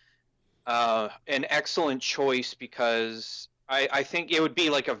be an excellent choice because I think it would be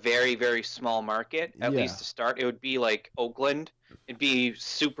like a very, very small market, at least to start. It would be like Oakland. It'd be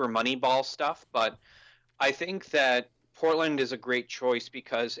super Moneyball stuff, but I think that Portland is a great choice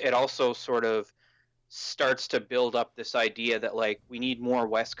because it also sort of starts to build up this idea that like we need more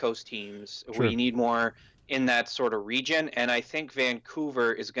West Coast teams. Sure. We need more in that sort of region, and I think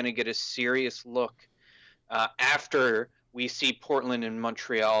Vancouver is going to get a serious look after we see Portland and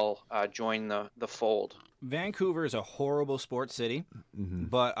Montreal join the fold. Vancouver is a horrible sports city,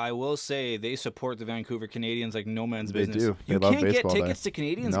 but I will say they support the Vancouver Canadians like no man's business. They do. They You love can't get baseball tickets there. to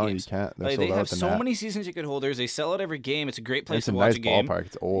Canadians No, games. you can't. They're Like, sold they out have the so net. many season ticket holders. They sell out every game. It's a great place It's to a watch nice a game. ballpark.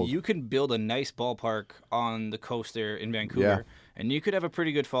 It's old. You can build a nice ballpark on the coast there in Vancouver, Yeah. and you could have a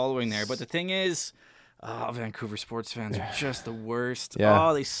pretty good following there. But the thing is, Vancouver sports fans are just the worst. Yeah.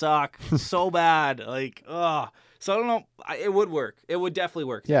 Oh, they suck so bad. Like, so I don't know. It would work. It would definitely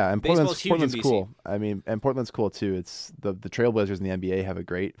work. Yeah, and Baseball's Portland's huge in BC. cool. I mean, and Portland's cool too. It's the Trailblazers in the NBA have a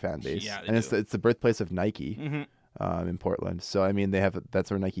great fan base, Yeah, they and do. it's the birthplace of Nike Mhm. in Portland. So I mean, that's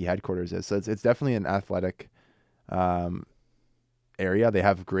where Nike headquarters is. So it's definitely an athletic area. They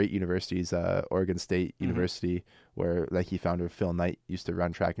have great universities. Oregon State University, where Nike founder Phil Knight used to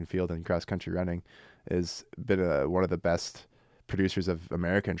run track and field and cross country running, has been one of the best producers of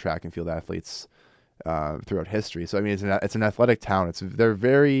American track and field athletes throughout history. So I mean, it's an athletic town. They're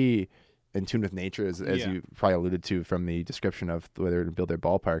very in tune with nature, as Yeah. you probably alluded to from the description of where they're to build their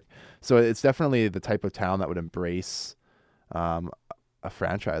ballpark. So it's definitely the type of town that would embrace a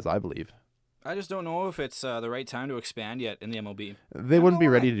franchise, I believe. I just don't know if it's the right time to expand yet in the MLB. They wouldn't be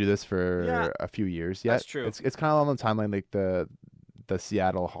know ready why. to do this for Yeah. a few years yet. That's true. It's kind of on the timeline like the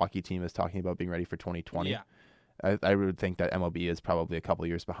Seattle hockey team is talking about being ready for 2020. Yeah. I would think that MLB is probably a couple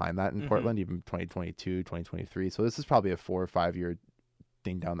years behind that in Portland, even 2022, 2023. So this is probably a 4 or 5 year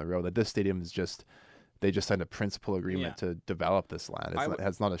thing down the road. That this stadium is they just signed a principal agreement to develop this land.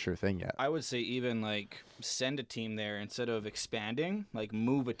 It's not a sure thing yet. I would say even like send a team there instead of expanding, like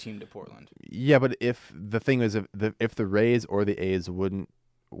move a team to Portland. Yeah, but if the thing is, if the Rays or the A's weren't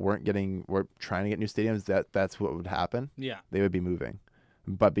trying to get new stadiums, that's what would happen. Yeah. They would be moving.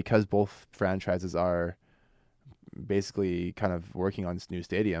 But because both franchises are basically kind of working on new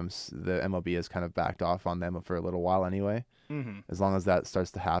stadiums, the MLB has kind of backed off on them for a little while anyway. Mm-hmm. As long as that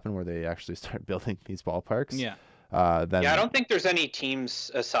starts to happen, where they actually start building these ballparks, Yeah. then Yeah, I don't think there's any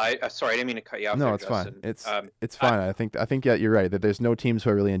teams aside. Sorry, I didn't mean to cut you off. no, there, it's Justin. fine. It's fine. I think yeah, you're right that there's no teams who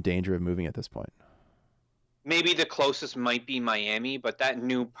are really in danger of moving at this point. Maybe the closest might be Miami, but that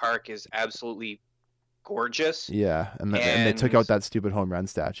new park is absolutely gorgeous. Yeah, and they took out that stupid home run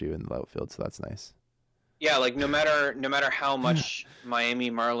statue in the outfield, so that's nice. Yeah, like no matter how much Miami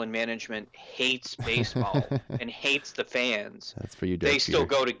Marlin management hates baseball and hates the fans, That's for you, they Derek still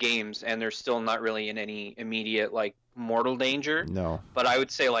Peter. go to games and they're still not really in any immediate like mortal danger. No, But I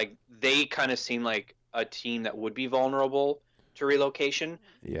would say like they kind of seem like a team that would be vulnerable to relocation.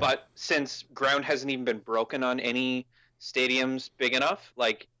 yeah, But since ground hasn't even been broken on any stadiums big enough,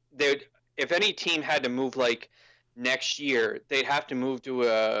 like if any team had to move like next year, they'd have to move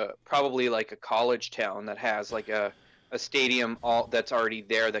to probably like a college town that has like a stadium that's already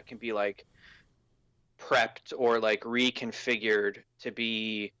there that can be like prepped or like reconfigured to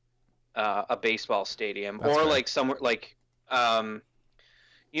be a baseball stadium. That's or fair. like somewhere like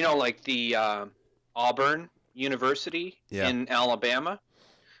like the Auburn University Yeah. in Alabama.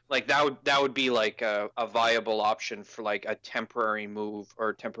 Like that would be like a viable option for like a temporary move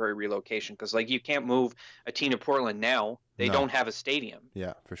or temporary relocation, because like you can't move a team to Portland now. They No. don't have a stadium.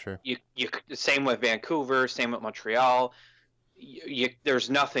 yeah, for sure. You same with Vancouver, same with Montreal. There's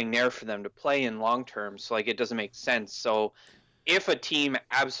nothing there for them to play in long term, so like it doesn't make sense. So if a team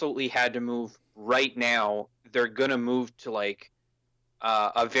absolutely had to move right now, they're gonna move to like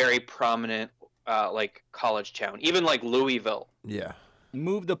a very prominent like college town, even like Louisville. Yeah,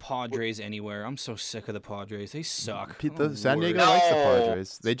 Move the Padres anywhere. I'm so sick of the Padres. They suck. Pete, Oh, the San Diego Lord. likes the No.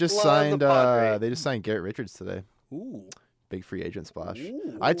 Padres. They just Love signed. the Padres. They just signed Garrett Richards today. Ooh. Big free agent splash.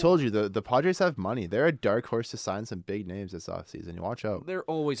 Ooh. I told you the Padres have money. They're a dark horse to sign some big names this offseason. Watch out. They're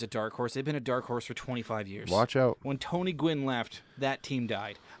always a dark horse. They've been a dark horse for 25 years. Watch out. When Tony Gwynn left, that team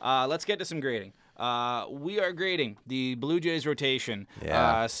died. Let's get to some grading. We are grading the Blue Jays rotation.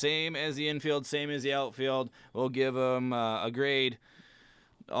 Yeah. Same as the infield, same as the outfield. We'll give them a grade.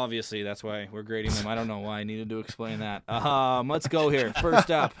 Obviously, that's why we're grading them. I don't know why I needed to explain that. Let's go here.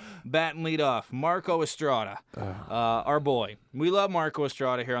 First up, bat and lead off, Marco Estrada, our boy. We love Marco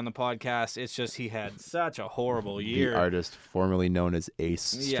Estrada here on the podcast. It's just he had such a horrible year. The artist formerly known as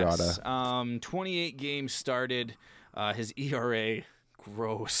Ace Estrada. Yes. 28 games started. His ERA,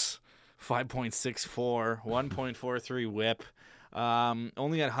 gross, 5.64, 1.43 WHIP.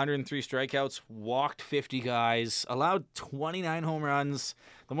 Only had 103 strikeouts, walked 50 guys, allowed 29 home runs.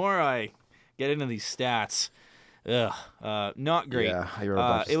 The more I get into these stats, not great. Yeah, I wrote a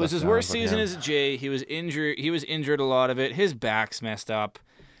bunch of it was stuff his down worst about season him. as a Jay. He was injured a lot of it. His back's messed up.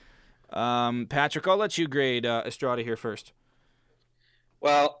 Patrick, I'll let you grade Estrada here first.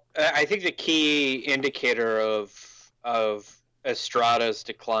 Well, I think the key indicator of Estrada's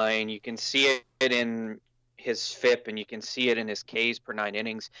decline, you can see it in his FIP and you can see it in his Ks per 9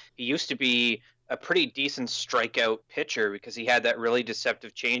 innings. He used to be a pretty decent strikeout pitcher because he had that really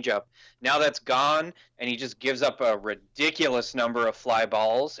deceptive changeup. Now that's gone, and he just gives up a ridiculous number of fly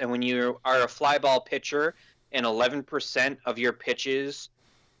balls. And when you are a fly ball pitcher and 11% of your pitches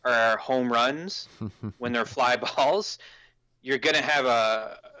are home runs when they're fly balls, you're going to have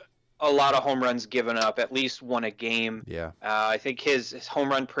a lot of home runs given up, at least one a game. Yeah. I think his home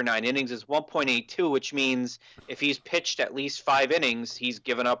run per 9 innings is 1.82, which means if he's pitched at least 5 innings, he's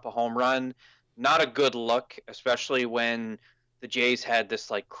given up a home run. Not a good look, especially when the Jays had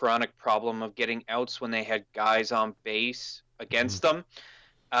this like chronic problem of getting outs when they had guys on base against them.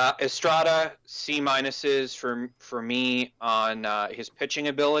 Estrada, C minuses for me on his pitching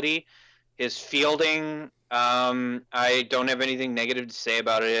ability. His fielding, I don't have anything negative to say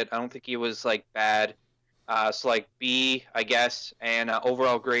about it. I don't think he was like bad. So like B, I guess, and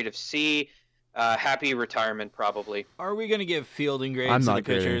overall grade of C. Happy retirement, probably. Are we going to give fielding grades I'm to not the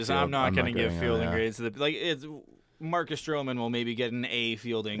grading pitchers? field- I'm not I'm going to not give grading fielding it, yeah. grades to the it's Marcus Stroman will maybe get an A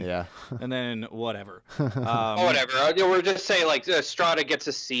fielding. Yeah. And then whatever. Whatever. We're just saying like Estrada gets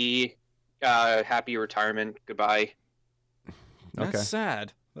a C. Happy retirement. Goodbye. That's Okay.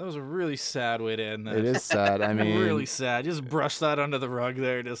 sad. That was a really sad way to end that. It is sad. I mean, really sad. Just brush that under the rug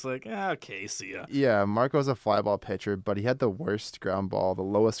there. Just like, okay, see ya. yeah, Marco's a fly ball pitcher, but he had the worst ground ball, the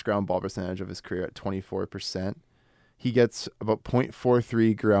lowest ground ball percentage of his career at 24%. He gets about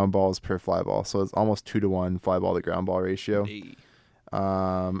 0.43 ground balls per fly ball, so it's almost 2-to-1 fly ball to ground ball ratio. Hey.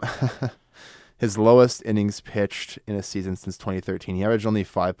 His lowest innings pitched in a season since 2013. He averaged only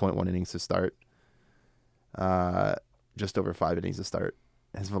 5.1 innings to start. Just over 5 innings to start.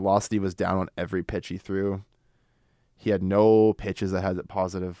 His velocity was down on every pitch he threw. He had no pitches that had a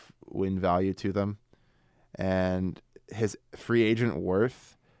positive win value to them. And his free agent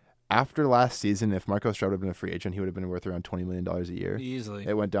worth, after last season, if Marco Estrada had been a free agent, he would have been worth around $20 million a year. Easily.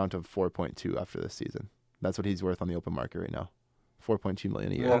 It went down to 4.2 after this season. That's what he's worth on the open market right now. 4.2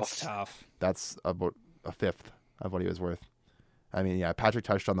 million a year. That's tough. That's about a fifth of what he was worth. I mean, yeah, Patrick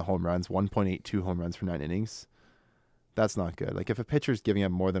touched on the home runs, 1.82 home runs for 9 innings. That's not good. Like if a pitcher's giving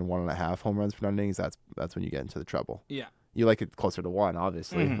up more than 1.5 home runs for 9 innings, that's when you get into the trouble. Yeah. You like it closer to 1,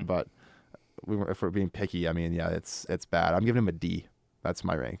 obviously, Mhm. but if we're being picky, I mean, yeah, it's bad. I'm giving him a D. That's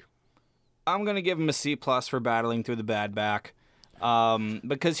my rank. I'm going to give him a C+ for battling through the bad back.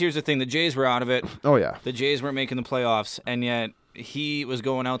 Because here's the thing. The Jays were out of it. Oh yeah, The Jays weren't making the playoffs, and yet he was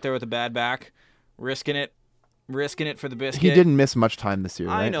going out there with a bad back, risking it for the biscuit. he didn't miss much time this year,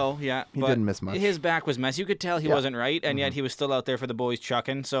 right? I know, yeah. He but didn't miss much. His back was messy. You could tell he Yeah. wasn't right, and yet he was still out there for the boys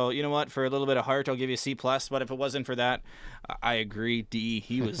chucking. So, you know what? For a little bit of heart, I'll give you a C+. But if it wasn't for that, I agree, D.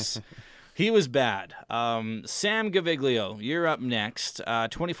 He was he was bad. Sam Gaviglio, you're up next.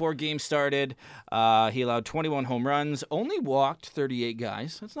 24 games started. He allowed 21 home runs. Only walked 38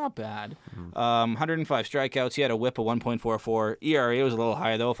 guys. That's not bad. 105 strikeouts. He had a WHIP of 1.44. ERA was a little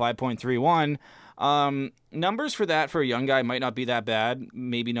higher, though, 5.31. Numbers for that for a young guy might not be that bad.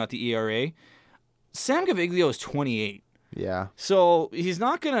 Maybe not the ERA. Sam Gaviglio is 28. Yeah. So he's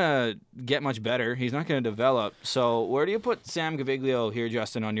not going to get much better. He's not going to develop. So where do you put Sam Gaviglio here,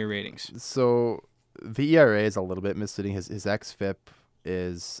 Justin, on your ratings? So the ERA is a little bit misleading. His xFIP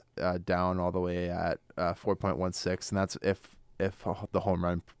is down all the way at 4.16, and that's if the home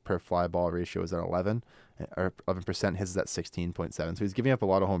run per fly ball ratio is at 11 or 11%. His is at 16.7. So he's giving up a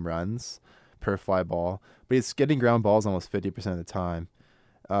lot of home runs per fly ball, but he's getting ground balls almost 50% of the time.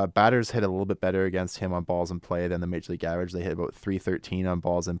 Batters hit a little bit better against him on balls in play than the Major League average. They hit about 313 on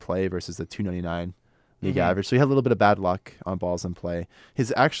balls in play versus the 299 league average. So he had a little bit of bad luck on balls in play.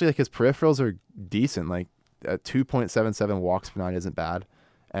 His peripherals are decent. Like 2.77 walks per 9 isn't bad.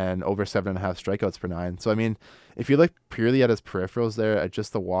 and over 7.5 strikeouts per 9. So, I mean, if you look purely at his peripherals there, at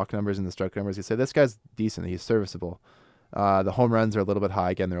just the walk numbers and the strike numbers, you say this guy's decent. He's serviceable. The home runs are a little bit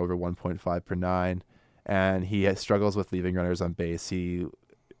high. Again, they're over 1.5 per 9. And he struggles with leaving runners on base. He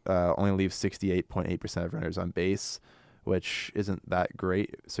only leaves 68.8% of runners on base, which isn't that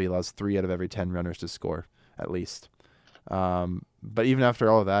great. So he allows 3 out of every 10 runners to score, at least. But even after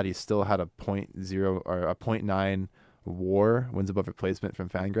all of that, he still had a .0 or a .9 WAR, wins above replacement, from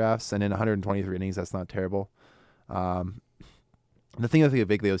Fangraphs, and in 123 innings, that's not terrible. The thing with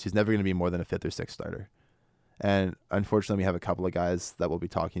Gaviglio is he's never going to be more than a 5th or 6th starter, and unfortunately, we have a couple of guys that we'll be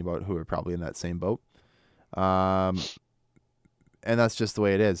talking about who are probably in that same boat. And that's just the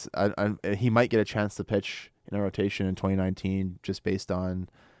way it is. He might get a chance to pitch in a rotation in 2019, just based on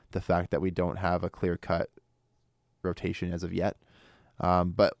the fact that we don't have a clear-cut rotation as of yet.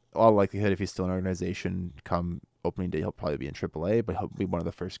 But all likelihood, if he's still in an organization come opening day, he'll probably be in AAA, but he'll be one of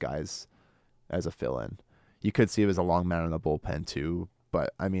the first guys as a fill-in. You could see him as a long man in the bullpen too,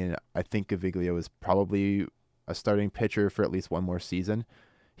 but I mean, I think Gaviglio is probably a starting pitcher for at least one more season.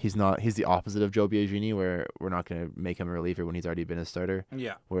 He's the opposite of Joe Biagini, where we're not going to make him a reliever when he's already been a starter.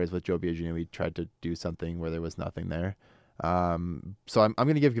 Yeah. Whereas with Joe Biagini, we tried to do something where there was nothing there. So I'm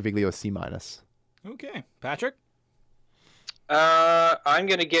going to give Gaviglio a C-. Okay. Patrick? I'm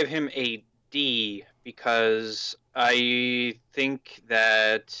going to give him a D because I think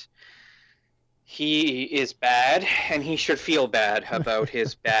that he is bad and he should feel bad about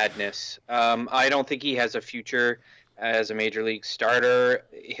his badness. I don't think he has a future as a major league starter.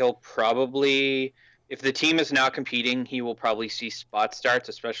 He'll probably, if the team is not competing, he will probably see spot starts,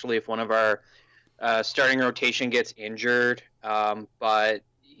 especially if one of our starting rotation gets injured. But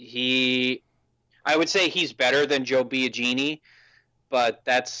I would say he's better than Joe Biagini, but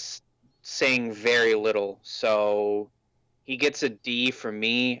that's saying very little. So he gets a D from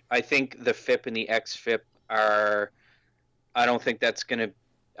me. I think the FIP and the XFIP I don't think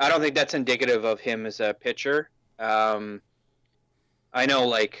that's indicative of him as a pitcher. I know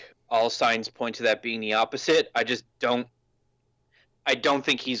like all signs point to that being the opposite. I don't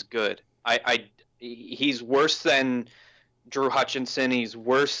think he's good. He's worse than Drew Hutchinson. He's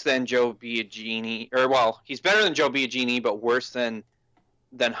worse than Joe Biagini, he's better than Joe Biagini, but worse than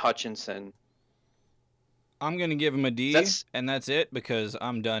Hutchinson. I'm going to give him a D, and that's it, because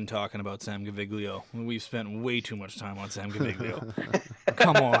I'm done talking about Sam Gaviglio. We've spent way too much time on Sam Gaviglio.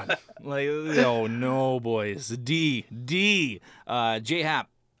 Come on. No, boys. D. J Happ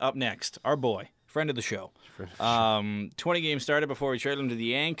up next. Our boy. Friend of the show. 20 games started before we traded him to the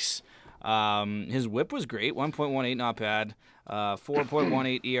Yanks. His whip was great, 1.18, not bad.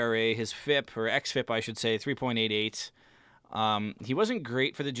 4.18 ERA. His FIP, or XFIP, I should say, 3.88. He wasn't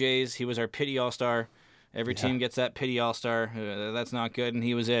great for the Jays. He was our pity all-star. Every team gets that pity all-star. That's not good, and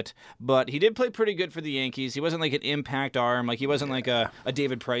he was it. But he did play pretty good for the Yankees. He wasn't like an impact arm. Like he wasn't like a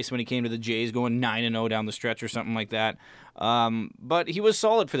David Price when he came to the Jays, going 9-0 down the stretch or something like that. But he was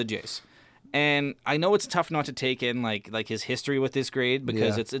solid for the Jays. And I know it's tough not to take in like his history with this grade,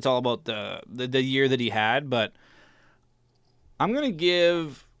 because it's all about the year that he had. But I'm gonna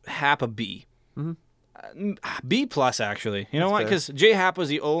give Happ a B. Mm-hmm. B plus, actually. You know what? Because J Happ was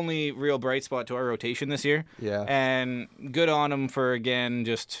the only real bright spot to our rotation this year. Yeah. And good on him for, again,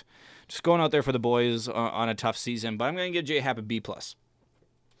 just going out there for the boys on a tough season. But I'm going to give J Happ a B plus.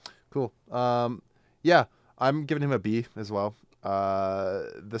 Cool. Yeah, I'm giving him a B as well.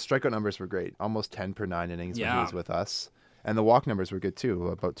 The strikeout numbers were great. Almost 10 per 9 innings when he was with us. And the walk numbers were good too,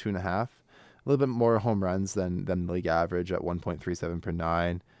 about 2.5. A little bit more home runs than the league average at 1.37 per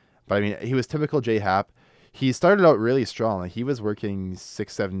 9. But I mean, he was typical J Happ. He started out really strong. Like, he was working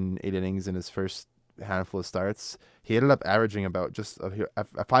 6, 7, 8 innings in his first handful of starts. He ended up averaging about just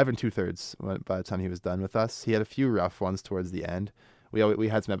a 5 2/3 by the time he was done with us. He had a few rough ones towards the end. We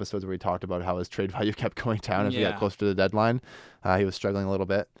had some episodes where we talked about how his trade value kept going down as we got closer to the deadline. He was struggling a little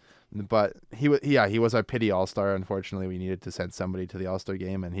bit. But he was our pity all-star. Unfortunately, we needed to send somebody to the all-star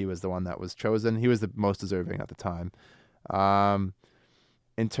game, and he was the one that was chosen. He was the most deserving at the time.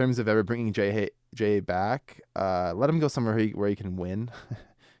 In terms of ever bringing Jay back, let him go somewhere where he can win.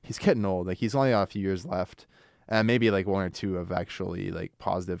 He's getting old. Like, he's only got a few years left, and maybe like 1 or 2 of actually like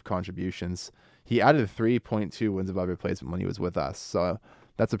positive contributions. He added 3.2 wins above replacement when he was with us, so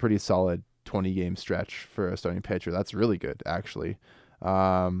that's a pretty solid 20-game stretch for a starting pitcher. That's really good, actually.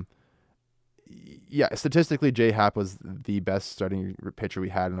 Statistically, J Happ was the best starting pitcher we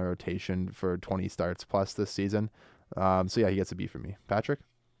had in our rotation for 20 starts plus this season. He gets a B from me. Patrick?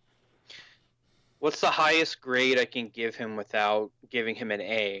 What's the highest grade I can give him without giving him an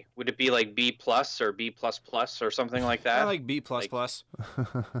A? Would it be like B plus or B plus plus or something like that? I like B plus plus.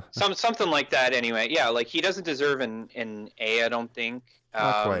 Something like that. Anyway, yeah, like he doesn't deserve an A, I don't think.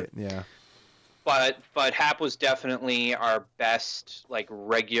 Not quite, yeah. But Hap was definitely our best like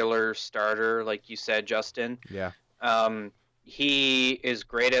regular starter, like you said, Justin. Yeah. He is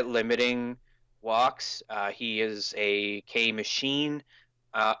great at limiting walks. He is a K machine.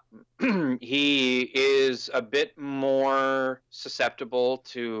 He is a bit more susceptible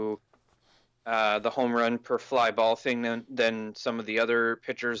to the home run per fly ball thing than some of the other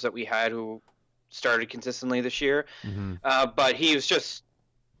pitchers that we had who started consistently this year. Mm-hmm. But he was just,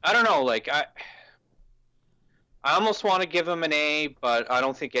 I don't know, like I almost want to give him an A, but I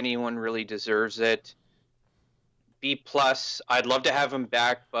don't think anyone really deserves it. B plus, I'd love to have him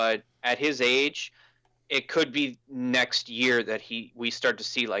back, but at his age, it could be next year that we start to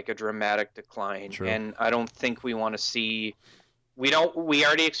see like a dramatic decline. True. And I don't think we want to see. We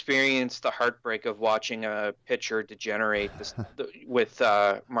already experienced the heartbreak of watching a pitcher degenerate with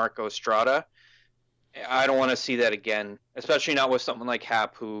Marco Estrada. I don't want to see that again, especially not with someone like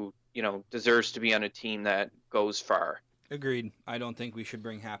Hap, who deserves to be on a team that goes far. Agreed. I don't think we should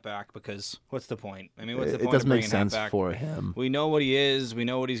bring Hap back because what's the point? I mean, what's the point? It doesn't of make bringing sense Hap back? for him. We know what he is. We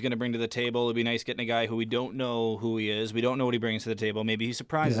know what he's going to bring to the table. It'd be nice getting a guy who we don't know who he is. We don't know what he brings to the table. Maybe he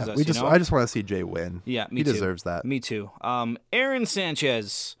surprises us. I just want to see Jay win. Yeah, he deserves that. Me too. Aaron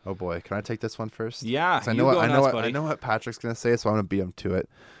Sanchez. Oh boy, can I take this one first? Yeah, I know what Patrick's going to say, so I'm going to beat him to it.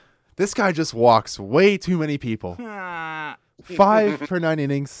 This guy just walks way too many people. 5 per 9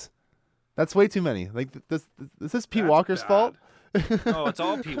 innings. That's way too many. Like is this Pete Walker's fault? Oh, it's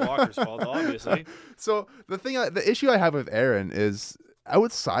all Pete Walker's fault, obviously. So the issue I have with Aaron is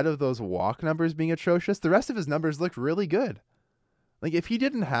outside of those walk numbers being atrocious, the rest of his numbers look really good. Like if he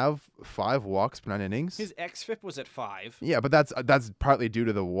didn't have 5 walks per 9 innings, his xFIP was at 5. Yeah, but that's partly due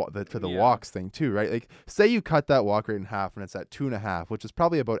to the walks thing too, right? Like say you cut that walk rate in half and it's at 2.5, which is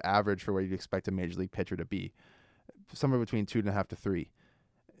probably about average for where you'd expect a major league pitcher to be, somewhere between 2.5 to 3.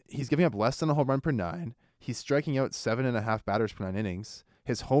 He's giving up less than a home run per 9. He's striking out 7.5 batters per 9 innings.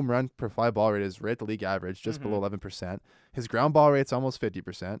 His home run per fly ball rate is right at the league average, just below 11%. His ground ball rate's almost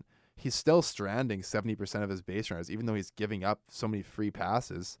 50%. He's still stranding 70% of his base runners, even though he's giving up so many free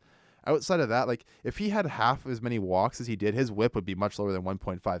passes. Outside of that, like if he had half as many walks as he did, his WHIP would be much lower than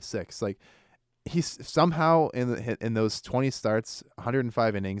 1.56. Like he's somehow in those 20 starts,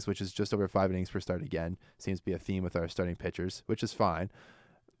 105 innings, which is just over 5 innings per start again, seems to be a theme with our starting pitchers, which is fine.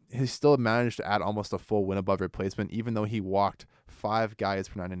 He still managed to add almost a full win above replacement, even though he walked 5 guys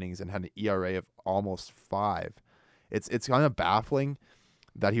per 9 innings and had an ERA of almost 5. It's kind of baffling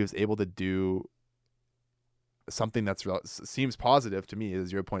that he was able to do something that's seems positive to me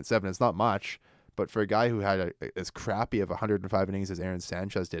is 0.7. It's not much, but for a guy who had as crappy of 105 innings as Aaron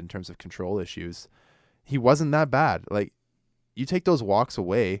Sanchez did in terms of control issues, he wasn't that bad. Like you take those walks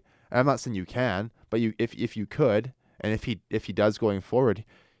away, and I'm not saying you can, but if you could, and if he does going forward,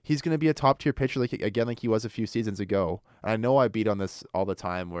 he's going to be a top tier pitcher like he was a few seasons ago. And I know I beat on this all the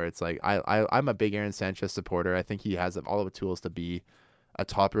time where it's like I'm a big Aaron Sanchez supporter. I think he has all of the tools to be a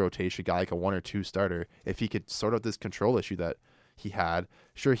top rotation guy, like a 1 or 2 starter. If he could sort out this control issue that he had.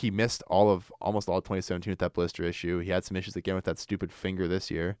 Sure, he missed almost all of 2017 with that blister issue. He had some issues again with that stupid finger this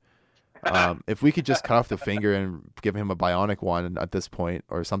year. If we could just cut off the finger and give him a bionic one at this point,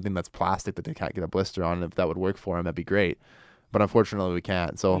 or something that's plastic that they can't get a blister on, if that would work for him, that'd be great. But unfortunately, we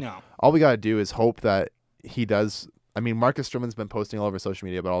can't. So all we got to do is hope that he does. I mean, Marcus Stroman's been posting all over social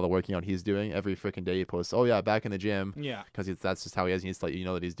media about all the working out he's doing. Every freaking day he posts, oh, yeah, back in the gym. Yeah. Because that's just how he is. He needs to let you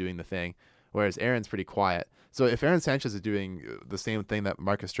know that he's doing the thing. Whereas Aaron's pretty quiet. So if Aaron Sanchez is doing the same thing that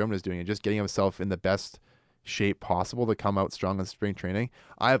Marcus Stroman is doing and just getting himself in the best shape possible to come out strong in spring training,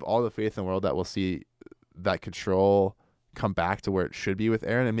 I have all the faith in the world that we'll see that control come back to where it should be with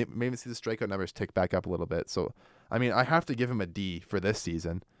Aaron, and maybe see the strikeout numbers tick back up a little bit. So, I mean, I have to give him a D for this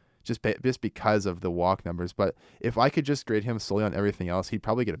season, just because of the walk numbers. But if I could just grade him solely on everything else, he'd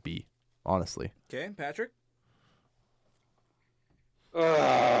probably get a B, honestly. Okay, Patrick?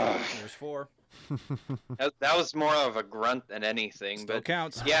 There's There's 4. That was more of a grunt than anything. Still but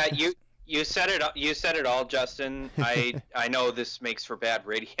counts. Yeah, you said it. You said it all, Justin. I know this makes for bad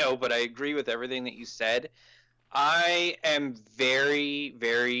radio, but I agree with everything that you said. I am very,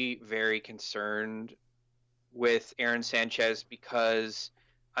 very, very concerned with Aaron Sanchez because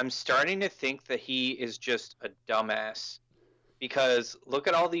I'm starting to think that he is just a dumbass. Because look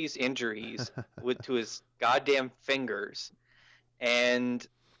at all these injuries to his goddamn fingers, and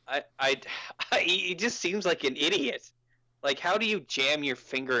he just seems like an idiot. Like, how do you jam your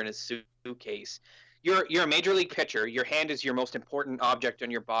finger in a suitcase? You're a major league pitcher. Your hand is your most important object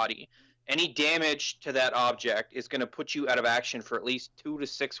on your body. Any damage to that object is going to put you out of action for at least 2 to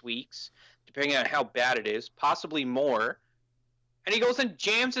 6 weeks, depending on how bad it is, possibly more. And he goes and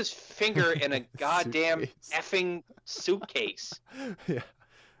jams his finger in a goddamn effing suitcase. Yeah,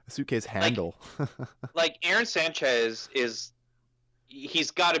 a suitcase handle. Like Aaron Sanchez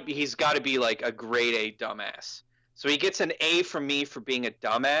he's got to be like a grade A dumbass. So he gets an A from me for being a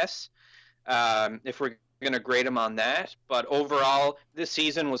dumbass. If we're going to grade him on that, but overall this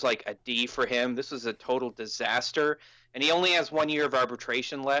season was like a D for him. This was a total disaster, and he only has 1 year of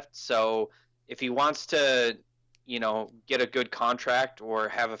arbitration left. So if he wants to, get a good contract or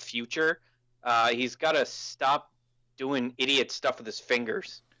have a future, he's got to stop doing idiot stuff with his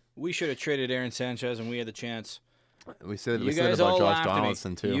fingers. We should have traded Aaron Sanchez, and we had the chance. We said about Josh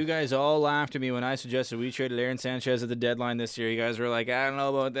Donaldson too. You guys all laughed at me when I suggested we traded Aaron Sanchez at the deadline this year. You guys were like, I don't know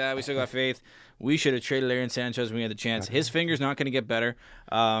about that. We still got faith. We should have traded Aaron Sanchez when we had the chance. His finger's not going to get better.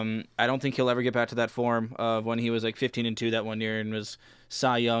 I don't think he'll ever get back to that form of when he was like 15-2 that 1 year and was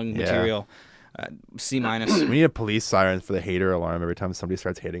Cy Young material. C-. We need a police siren for the hater alarm every time somebody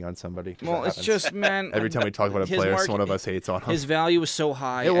starts hating on somebody. Well, it's just, man. Every time we talk about a player, one of us hates on him. His value was so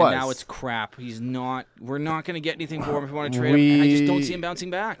high, and now it's crap. We're not going to get anything for him if we want to trade him, and I just don't see him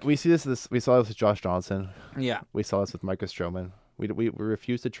bouncing back. We saw this with Josh Johnson. Yeah. We saw this with Marcus Stroman. We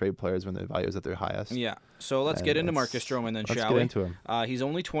refuse to trade players when their value is at their highest. Yeah. So let's get into Marcus Stroman then, shall we? Let's get into him. He's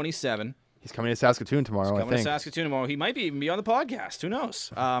only 27. He's coming to Saskatoon tomorrow, I think. Coming to Saskatoon tomorrow. He might even be on the podcast. Who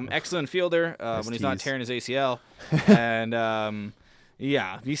knows? Excellent fielder when he's not tearing his ACL. And,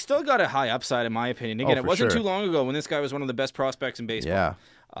 he's still got a high upside, in my opinion. Again, it wasn't too long ago when this guy was one of the best prospects in baseball.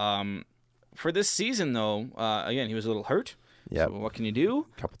 Yeah. For this season, though, again, he was a little hurt. Yeah. So what can you do?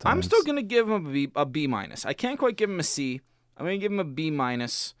 A couple times. I'm still going to give him a B minus. I can't quite give him a C. I'm going to give him a B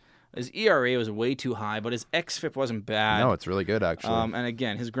minus. His ERA was way too high, but his xFIP wasn't bad. No, it's really good, actually. And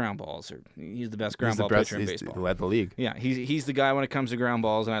again, his ground balls he's the best ground ball pitcher in baseball. He led the league. Yeah, he's the guy when it comes to ground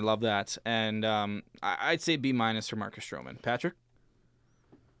balls, and I love that. And I'd say B minus for Marcus Stroman. Patrick?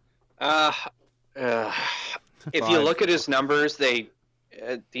 If you look at his numbers, the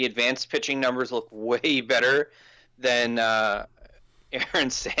advanced pitching numbers look way better than Aaron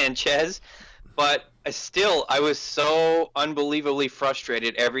Sanchez. But I was so unbelievably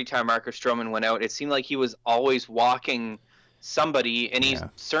frustrated every time Marcus Stroman went out. It seemed like he was always walking somebody, and he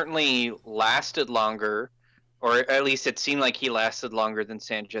certainly lasted longer, or at least it seemed like he lasted longer than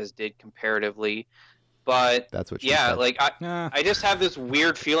Sanchez did comparatively. But that's what she said. Like I just have this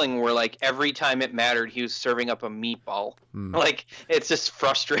weird feeling where like every time it mattered, he was serving up a meatball. Like it's just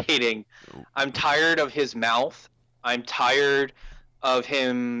frustrating. I'm tired of his mouth. I'm tired of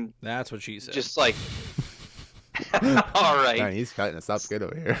him. That's what she said. Just like, all right. Man, he's cutting us up good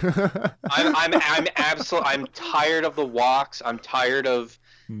over here. I'm tired of the walks. I'm tired of.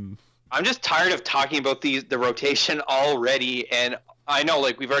 I'm just tired of talking about the rotation already. And I know,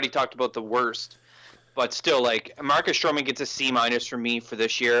 like we've already talked about the worst, but still, like Marcus Stroman gets a C minus from me for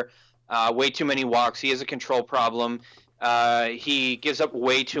this year. Way too many walks. He has a control problem. He gives up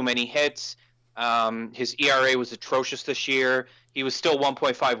way too many hits. His ERA was atrocious this year. He was still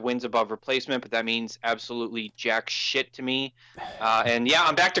 1.5 wins above replacement, but that means absolutely jack shit to me. And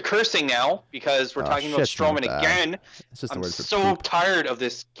I'm back to cursing now because we're talking about Stroman again. I'm so tired of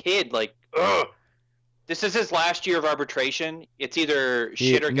this kid. Like, ugh. This is his last year of arbitration. It's either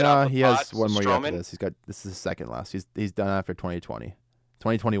shit or get off the pot. He has one more year after this. This is his second last. He's done after 2020.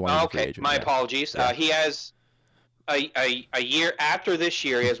 2021. Okay, my apologies. Yeah. He has a year after this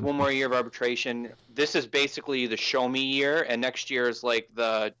year. He has one more year of arbitration. This is basically the show me year, and next year is like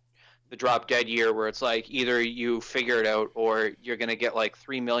the drop dead year, where it's like either you figure it out or you're gonna get like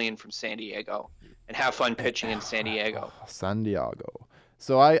 $3 million from San Diego and have fun pitching in San Diego. San Diego.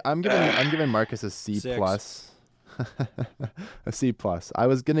 So I'm giving Marcus a C plus. A C plus. I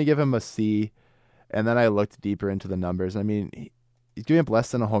was gonna give him a C, and then I looked deeper into the numbers. I mean, he's giving up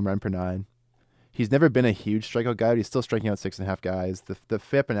less than a home run per 9. He's never been a huge strikeout guy, but he's still striking out 6.5 guys. The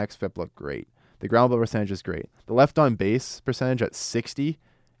FIP and xFIP look great. The ground ball percentage is great. The left on base percentage at 60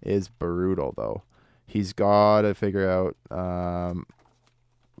 is brutal, though. He's got to figure out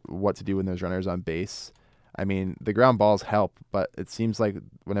what to do when there's runners on base. I mean, the ground balls help, but it seems like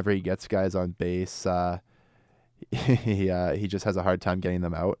whenever he gets guys on base, he just has a hard time getting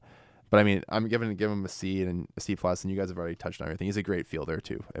them out. But I mean, I'm giving him a C and a C plus, and you guys have already touched on everything. He's a great fielder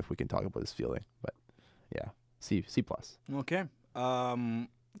too, if we can talk about his fielding. But yeah, C plus. Okay.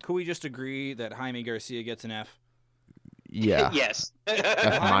 Could we just agree that Jaime Garcia gets an F? Yeah. Yes.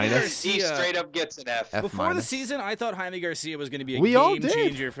 minus? He straight up gets an F. Before the minus. season, I thought Jaime Garcia was going to be a We all game did.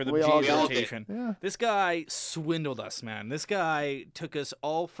 changer for the We all Jays did. rotation. Yeah. This guy swindled us, man. This guy took us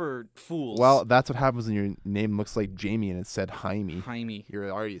all for fools. Well, that's what happens when your name looks like Jamie and it said Jaime. Jaime.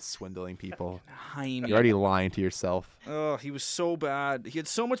 You're already swindling people. Jaime. You're already lying to yourself. Oh, he was so bad. He had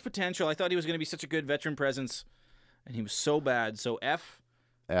so much potential. I thought he was going to be such a good veteran presence, and he was so bad. So F.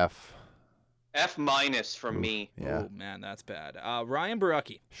 F. F minus from me. Yeah. Oh man, that's bad. Ryan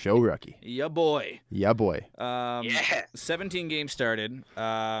Baracki. Show rookie. Yeah, boy. Yeah, boy. Yeah. 17 games started.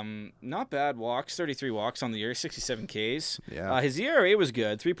 Not bad walks. 33 walks on the year. 67 Ks. Yeah. His ERA was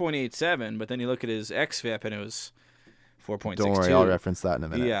good. 3.87. But then you look at his xFIP and it was 4.62. Don't worry, I'll reference that in a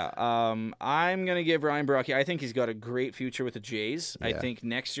minute. Yeah. I'm gonna give Ryan Baracki. I think he's got a great future with the Jays. I Yeah. think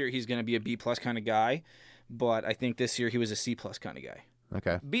next year he's gonna be a B+ kind of guy. But I think this year he was a C+ kind of guy.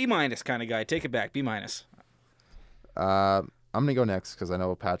 Okay. B- kind of guy. Take it back. B-. I'm gonna go next because I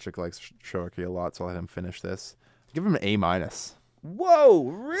know Patrick likes Shoki a lot, so I'll let him finish this. Give him an A minus.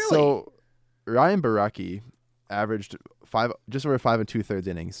 Whoa, really? So Ryan Baracki averaged just over 5 2/3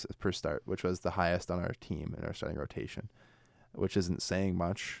 innings per start, which was the highest on our team in our starting rotation, which isn't saying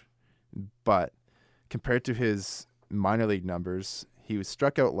much, but compared to his minor league numbers, he was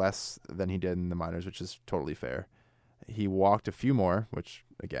struck out less than he did in the minors, which is totally fair. He walked a few more, which,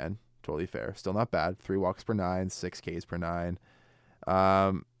 again, totally fair. Still not bad. 3 walks per 9, 6 Ks per 9.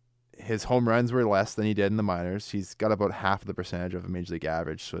 His home runs were less than he did in the minors. He's got about half of the percentage of a major league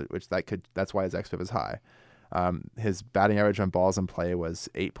average, so that's why his xFIP is high. His batting average on balls in play was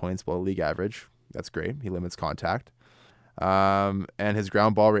 8 points below league average. That's great. He limits contact. And his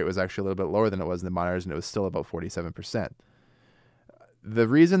ground ball rate was actually a little bit lower than it was in the minors, and it was still about 47%. The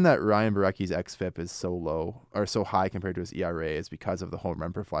reason that Ryan Baracki's xFIP is so low or so high compared to his ERA is because of the home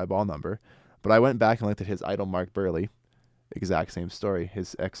run per fly ball number. But I went back and looked at his idol Mark Burley. Exact same story.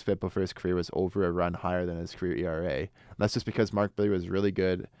 His xFIP for his career was over a run higher than his career ERA. And that's just because Mark Burley was really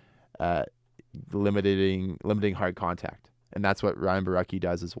good at limiting hard contact, and that's what Ryan Baracki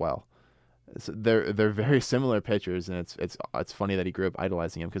does as well. So they're very similar pitchers, and it's funny that he grew up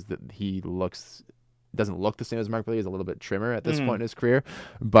idolizing him because he doesn't look the same as Mark Burley. He's a little bit trimmer at this point in his career,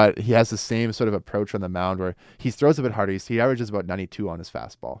 but he has the same sort of approach on the mound where he throws a bit harder. He averages about 92 on his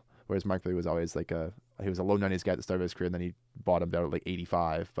fastball, whereas Mark Burley was always he was a low 90s guy at the start of his career, and then he bottomed out at like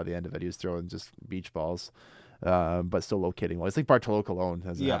 85. By the end of it, he was throwing just beach balls, but still locating well. It's like Bartolo Colon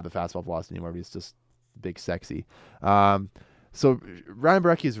doesn't have the fastball velocity anymore, but he's just big, sexy. So Ryan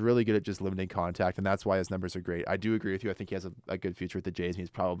Baracki is really good at just limiting contact, and that's why his numbers are great. I do agree with you. I think he has a good future with the Jays. He's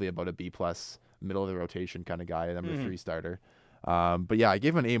probably about a B+, middle of the rotation kind of guy, a number 3 starter. But yeah, I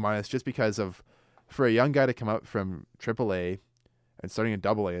gave him an A- just because for a young guy to come up from AAA and starting in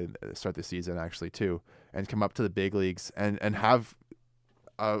AA start the season actually too, and come up to the big leagues and have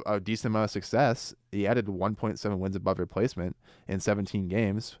a decent amount of success. He added 1.7 wins above replacement in 17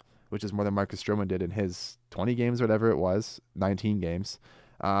 games, which is more than Marcus Stroman did in his 20 games, whatever it was, 19 games.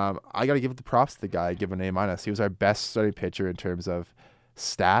 I got to give the props to the guy, give him an A-. He was our best starting pitcher in terms of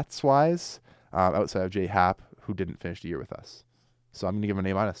stats-wise, outside of Jay Happ, who didn't finish the year with us. So I'm going to give him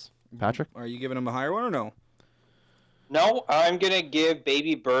an A-. Patrick? Are you giving him a higher one or no? No, I'm going to give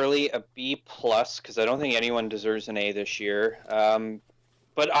Baby Burley a B+ because I don't think anyone deserves an A this year.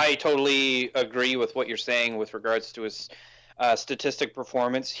 But I totally agree with what you're saying with regards to his statistic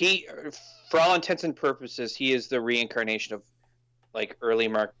performance. He, for all intents and purposes, he is the reincarnation of like early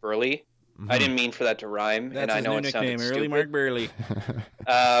Mark Burley. I didn't mean for that to rhyme, That's and I his know new it sounded nickname, stupid. Early Mark Burley.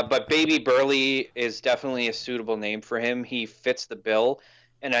 But Baby Burley is definitely a suitable name for him. He fits the bill,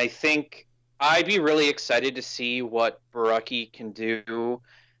 and I think I'd be really excited to see what Baracki can do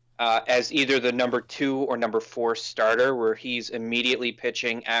as either the number 2 or number 4 starter, where he's immediately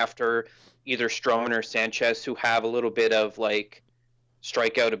pitching after either Stroman or Sanchez, who have a little bit of like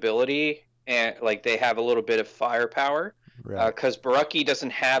strikeout ability and like they have a little bit of firepower. Because Baracki doesn't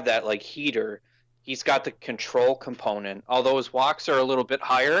have that like heater. He's got the control component. Although his walks are a little bit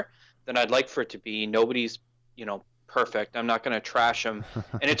higher than I'd like for it to be, nobody's, perfect. I'm not going to trash him.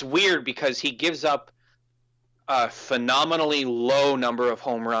 And it's weird because he gives up a phenomenally low number of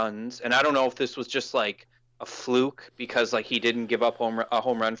home runs. And I don't know if this was just like a fluke because like he didn't give up a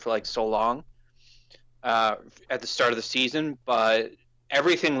home run for like so long at the start of the season, but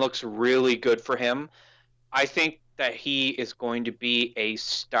everything looks really good for him. I think that he is going to be a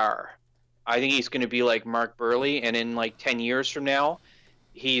star. I think he's going to be like Mark Burley, and in like 10 years from now,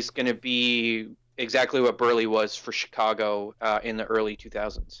 he's going to be exactly what Burley was for Chicago in the early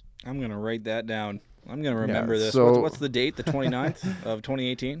 2000s. I'm going to write that down. I'm going to remember this. so- What's the date? The 29th of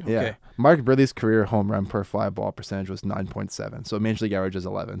 2018? Okay. Yeah. Mark Burley's career home run per fly ball percentage was 9.7. So Major League average is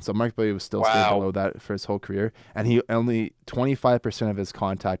 11. So Mark Burley was still staying Wow. below that for his whole career. And he only 25% of his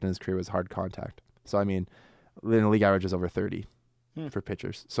contact in his career was hard contact. So, I mean, the league average is over 30 for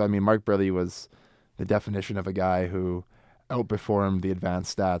pitchers. So, I mean, Mark Burley was the definition of a guy who outperformed the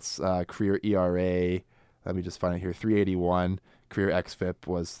advanced stats. Career ERA, let me just find it here, 381. Career xFIP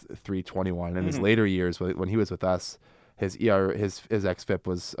was 321. In his later years, when he was with us, his ERA, his xFIP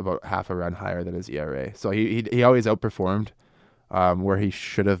was about half a run higher than his ERA. So he always outperformed where he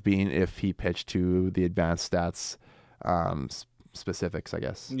should have been if he pitched to the advanced stats specifics, I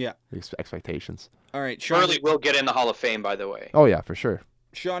guess. Yeah. Expectations. All right. Sean, Burley will get in the Hall of Fame, by the way. Oh yeah, for sure.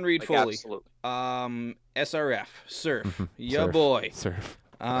 Sean Reed Like, Foley. absolutely. SRF. Surf. Ya Surf. boy. Surf.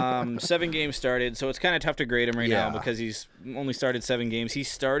 7 games started, so it's kind of tough to grade him right now Yeah. because he's only started 7 games. He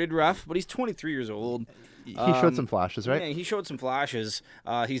started rough, but he's 23 years old. He showed some flashes, right? Yeah, he showed some flashes.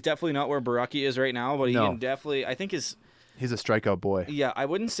 He's definitely not where Baraki is right now, but he No. can definitely. I think his. He's a strikeout boy. Yeah, I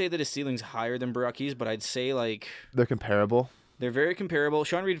wouldn't say that his ceiling's higher than Baraki's, but I'd say like They're comparable. they're very comparable.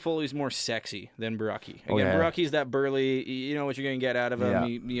 Sean Reed Foley's more sexy than Baraki. Again, Oh, yeah. Baraki's that burly. You know what you're gonna get out of him. Yeah.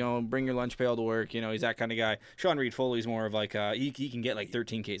 You know, bring your lunch pail to work. You know, he's that kind of guy. Sean Reed Foley's more of like he can get like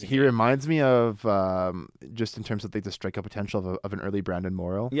 13 Ks. He reminds me of just in terms of like the strikeout potential of an early Brandon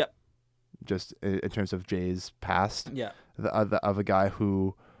Morrow. Yep. Just in terms of Jay's past, Yeah. of a guy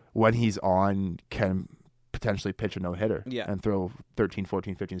who, when he's on, can potentially pitch a no-hitter Yeah. and throw 13,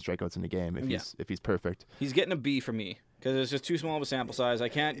 14, 15 strikeouts in a game if he's perfect. He's getting a B from me because it's just too small of a sample size. I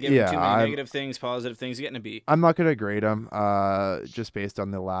can't give Yeah, him too many I'm- negative things, positive things. He's getting a B. I'm not gonna grade him just based on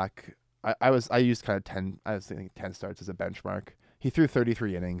the lack. I used kind of 10. I was thinking 10 starts as a benchmark. He threw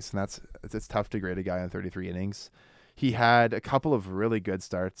 33 innings, and it's tough to grade a guy on 33 innings. He had a couple of really good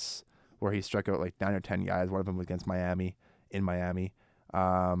starts where he struck out like 9 or 10 guys. One of them was against Miami in Miami.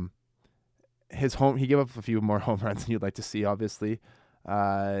 He gave up a few more home runs than you'd like to see, obviously.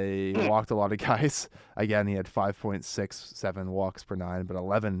 He walked a lot of guys. Again, he had 5.67 walks per 9, but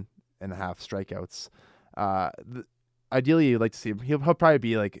 11 and a half strikeouts. Ideally, you'd like to see him. He'll probably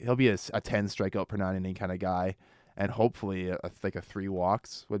be he'll be a 10 strikeout per 9 inning kind of guy, and hopefully a 3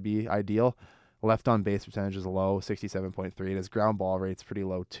 walks would be ideal. Left on base percentage is low, 67.3, and his ground ball rate's pretty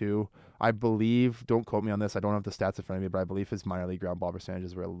low too. I believe, don't quote me on this, I don't have the stats in front of me, but I believe his minor league ground ball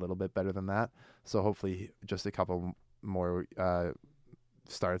percentages were a little bit better than that. So hopefully just a couple more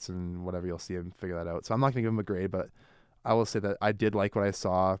starts and whatever, you'll see him figure that out. So I'm not going to give him a grade, but I will say that I did like what I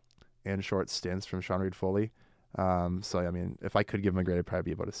saw in short stints from Sean Reed Foley. So, I mean, if I could give him a grade, it'd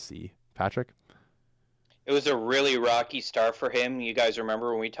probably be about a C. Patrick? It was a really rocky start for him. You guys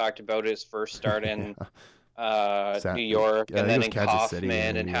remember when we talked about his first start in New York yeah, and he then was in Kansas City,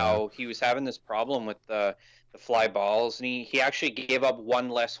 Kaufman, and how he was having this problem with the fly balls, and he actually gave up 1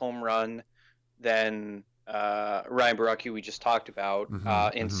 less home run than Ryan Baraki we just talked about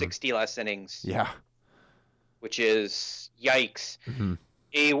in 60 less innings. Yeah. Which is yikes. Mm-hmm.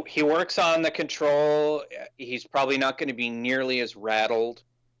 He works on the control. He's probably not going to be nearly as rattled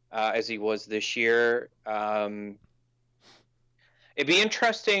as he was this year. It'd be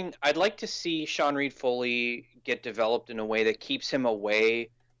interesting. I'd like to see Sean Reed Foley get developed in a way that keeps him away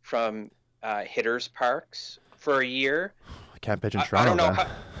from hitters' parks for a year. I can't pitch in I Toronto. don't know. man.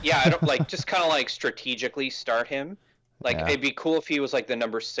 I don't like just kind of like strategically start him. Like Yeah. it'd be cool if he was like the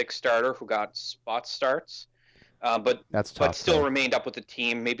number 6 starter who got spot starts. But That's tough. but still though. remained up with the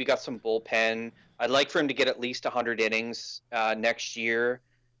team. Maybe got some bullpen. I'd like for him to get at least 100 innings next year.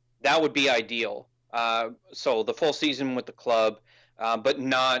 That would be ideal. So the full season with the club, but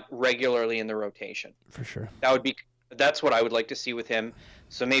not regularly in the rotation. For sure. That's what I would like to see with him.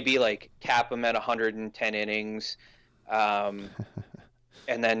 So maybe like cap him at 110 innings, and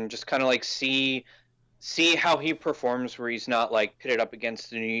then just kind of like see how he performs where he's not like pitted up against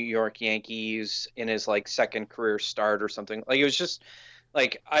the New York Yankees in his like second career start or something. Like it was just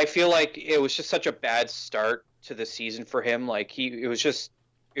like I feel like it was just such a bad start to the season for him. Like it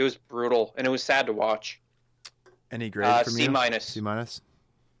was brutal and it was sad to watch. Any grade from C you? minus. C minus?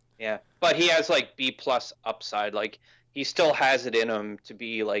 Yeah, but he has like B+ upside. Like he still has it in him to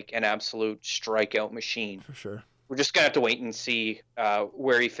be like an absolute strikeout machine. For sure. We're just gonna have to wait and see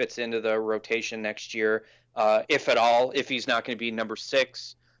where he fits into the rotation next year, if at all. If he's not going to be number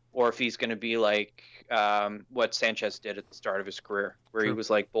 6, or if he's going to be like what Sanchez did at the start of his career, where he was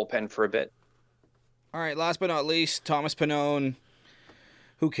like bullpen for a bit. All right, last but not least, Thomas Pannone.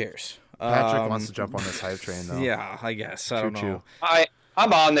 Who cares? Patrick wants to jump on this hype train, though. Yeah, I guess. I don't Choo-choo. know. I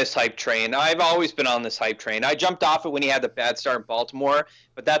I'm on this hype train. I've always been on this hype train. I jumped off it when he had the bad start in Baltimore,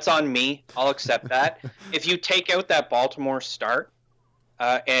 but that's on me. I'll accept that. If you take out that Baltimore start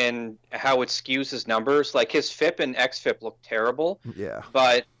and how it skews his numbers, like his FIP and XFIP look terrible. Yeah.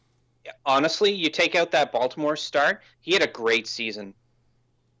 But honestly, you take out that Baltimore start, he had a great season.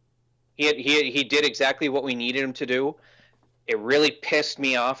 He did exactly what we needed him to do. It really pissed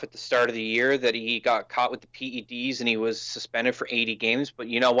me off at the start of the year that he got caught with the PEDs and he was suspended for 80 games. But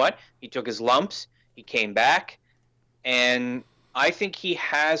you know what? He took his lumps. He came back. And I think he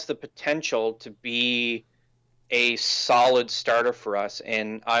has the potential to be a solid starter for us.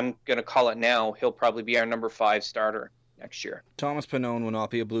 And I'm going to call it now. He'll probably be our number 5 starter next year. Thomas Pannone will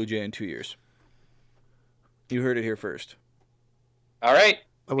not be a Blue Jay in 2 years. You heard it here first. All right.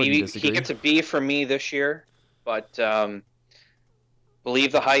 I wouldn't He disagree. gets a B from me this year. But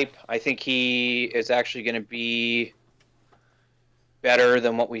believe the hype. I think he is actually going to be better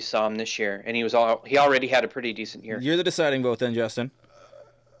than what we saw him this year. And he already had a pretty decent year. You're the deciding vote then, Justin.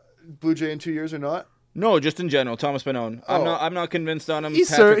 Blue Jay in 2 years or not? No, just in general, Thomas Pannone. Oh. I'm not convinced on him. He's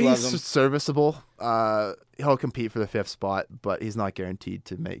Patrick loves him. serviceable. He'll compete for the 5th spot, but he's not guaranteed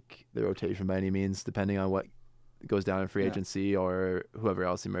to make the rotation by any means, depending on what goes down in free agency or whoever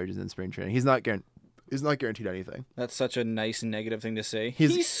else emerges in spring training. He's not guaranteed anything. That's such a nice negative thing to say.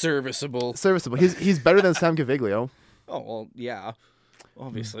 He's serviceable. Serviceable. He's better than Sam Gaviglio. Oh, well, yeah.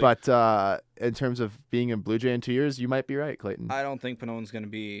 Obviously. But in terms of being a Blue Jay in 2 years, you might be right, Clayton. I don't think Pannone's going to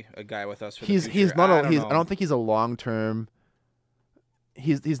be a guy with us for the He's future. not. I don't think he's a long term.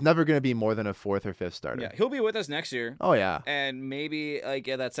 He's never going to be more than a 4th or 5th starter. Yeah, he'll be with us next year. Oh yeah. And maybe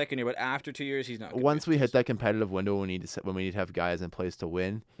that second year, but after 2 years, he's not. Gonna Once be we with hit us. that competitive window, when we need to have guys in place to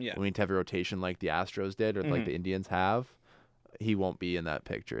win. Yeah. We need to have a rotation like the Astros did, or like the Indians have. He won't be in that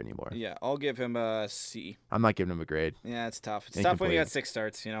picture anymore. Yeah, I'll give him a C. I'm not giving him a grade. Yeah, it's tough. It's tough when you Incomplete. got 6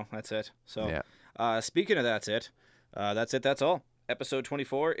 starts. That's it. So, Yeah. Speaking of that's it. That's all. Episode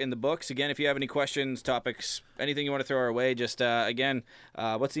 24 in the books. Again, if you have any questions, topics, anything you want to throw our way, just again,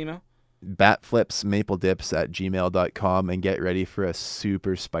 what's the email? batflipsmapledips@gmail.com and get ready for a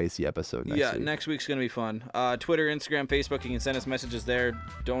super spicy episode next week. Next week's gonna be fun. Twitter, Instagram, Facebook. You can send us messages there.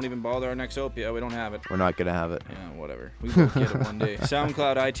 Don't even bother our Nexopia. We don't have it. We're not gonna have it. Yeah, whatever. We will get it one day.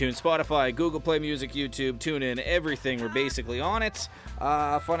 SoundCloud, iTunes, Spotify, Google Play Music, YouTube, TuneIn, everything. We're basically on it.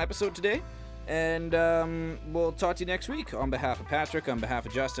 Fun episode today. And we'll talk to you next week. On behalf of Patrick, on behalf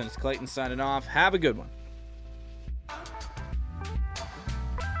of Justin, it's Clayton signing off. Have a good one.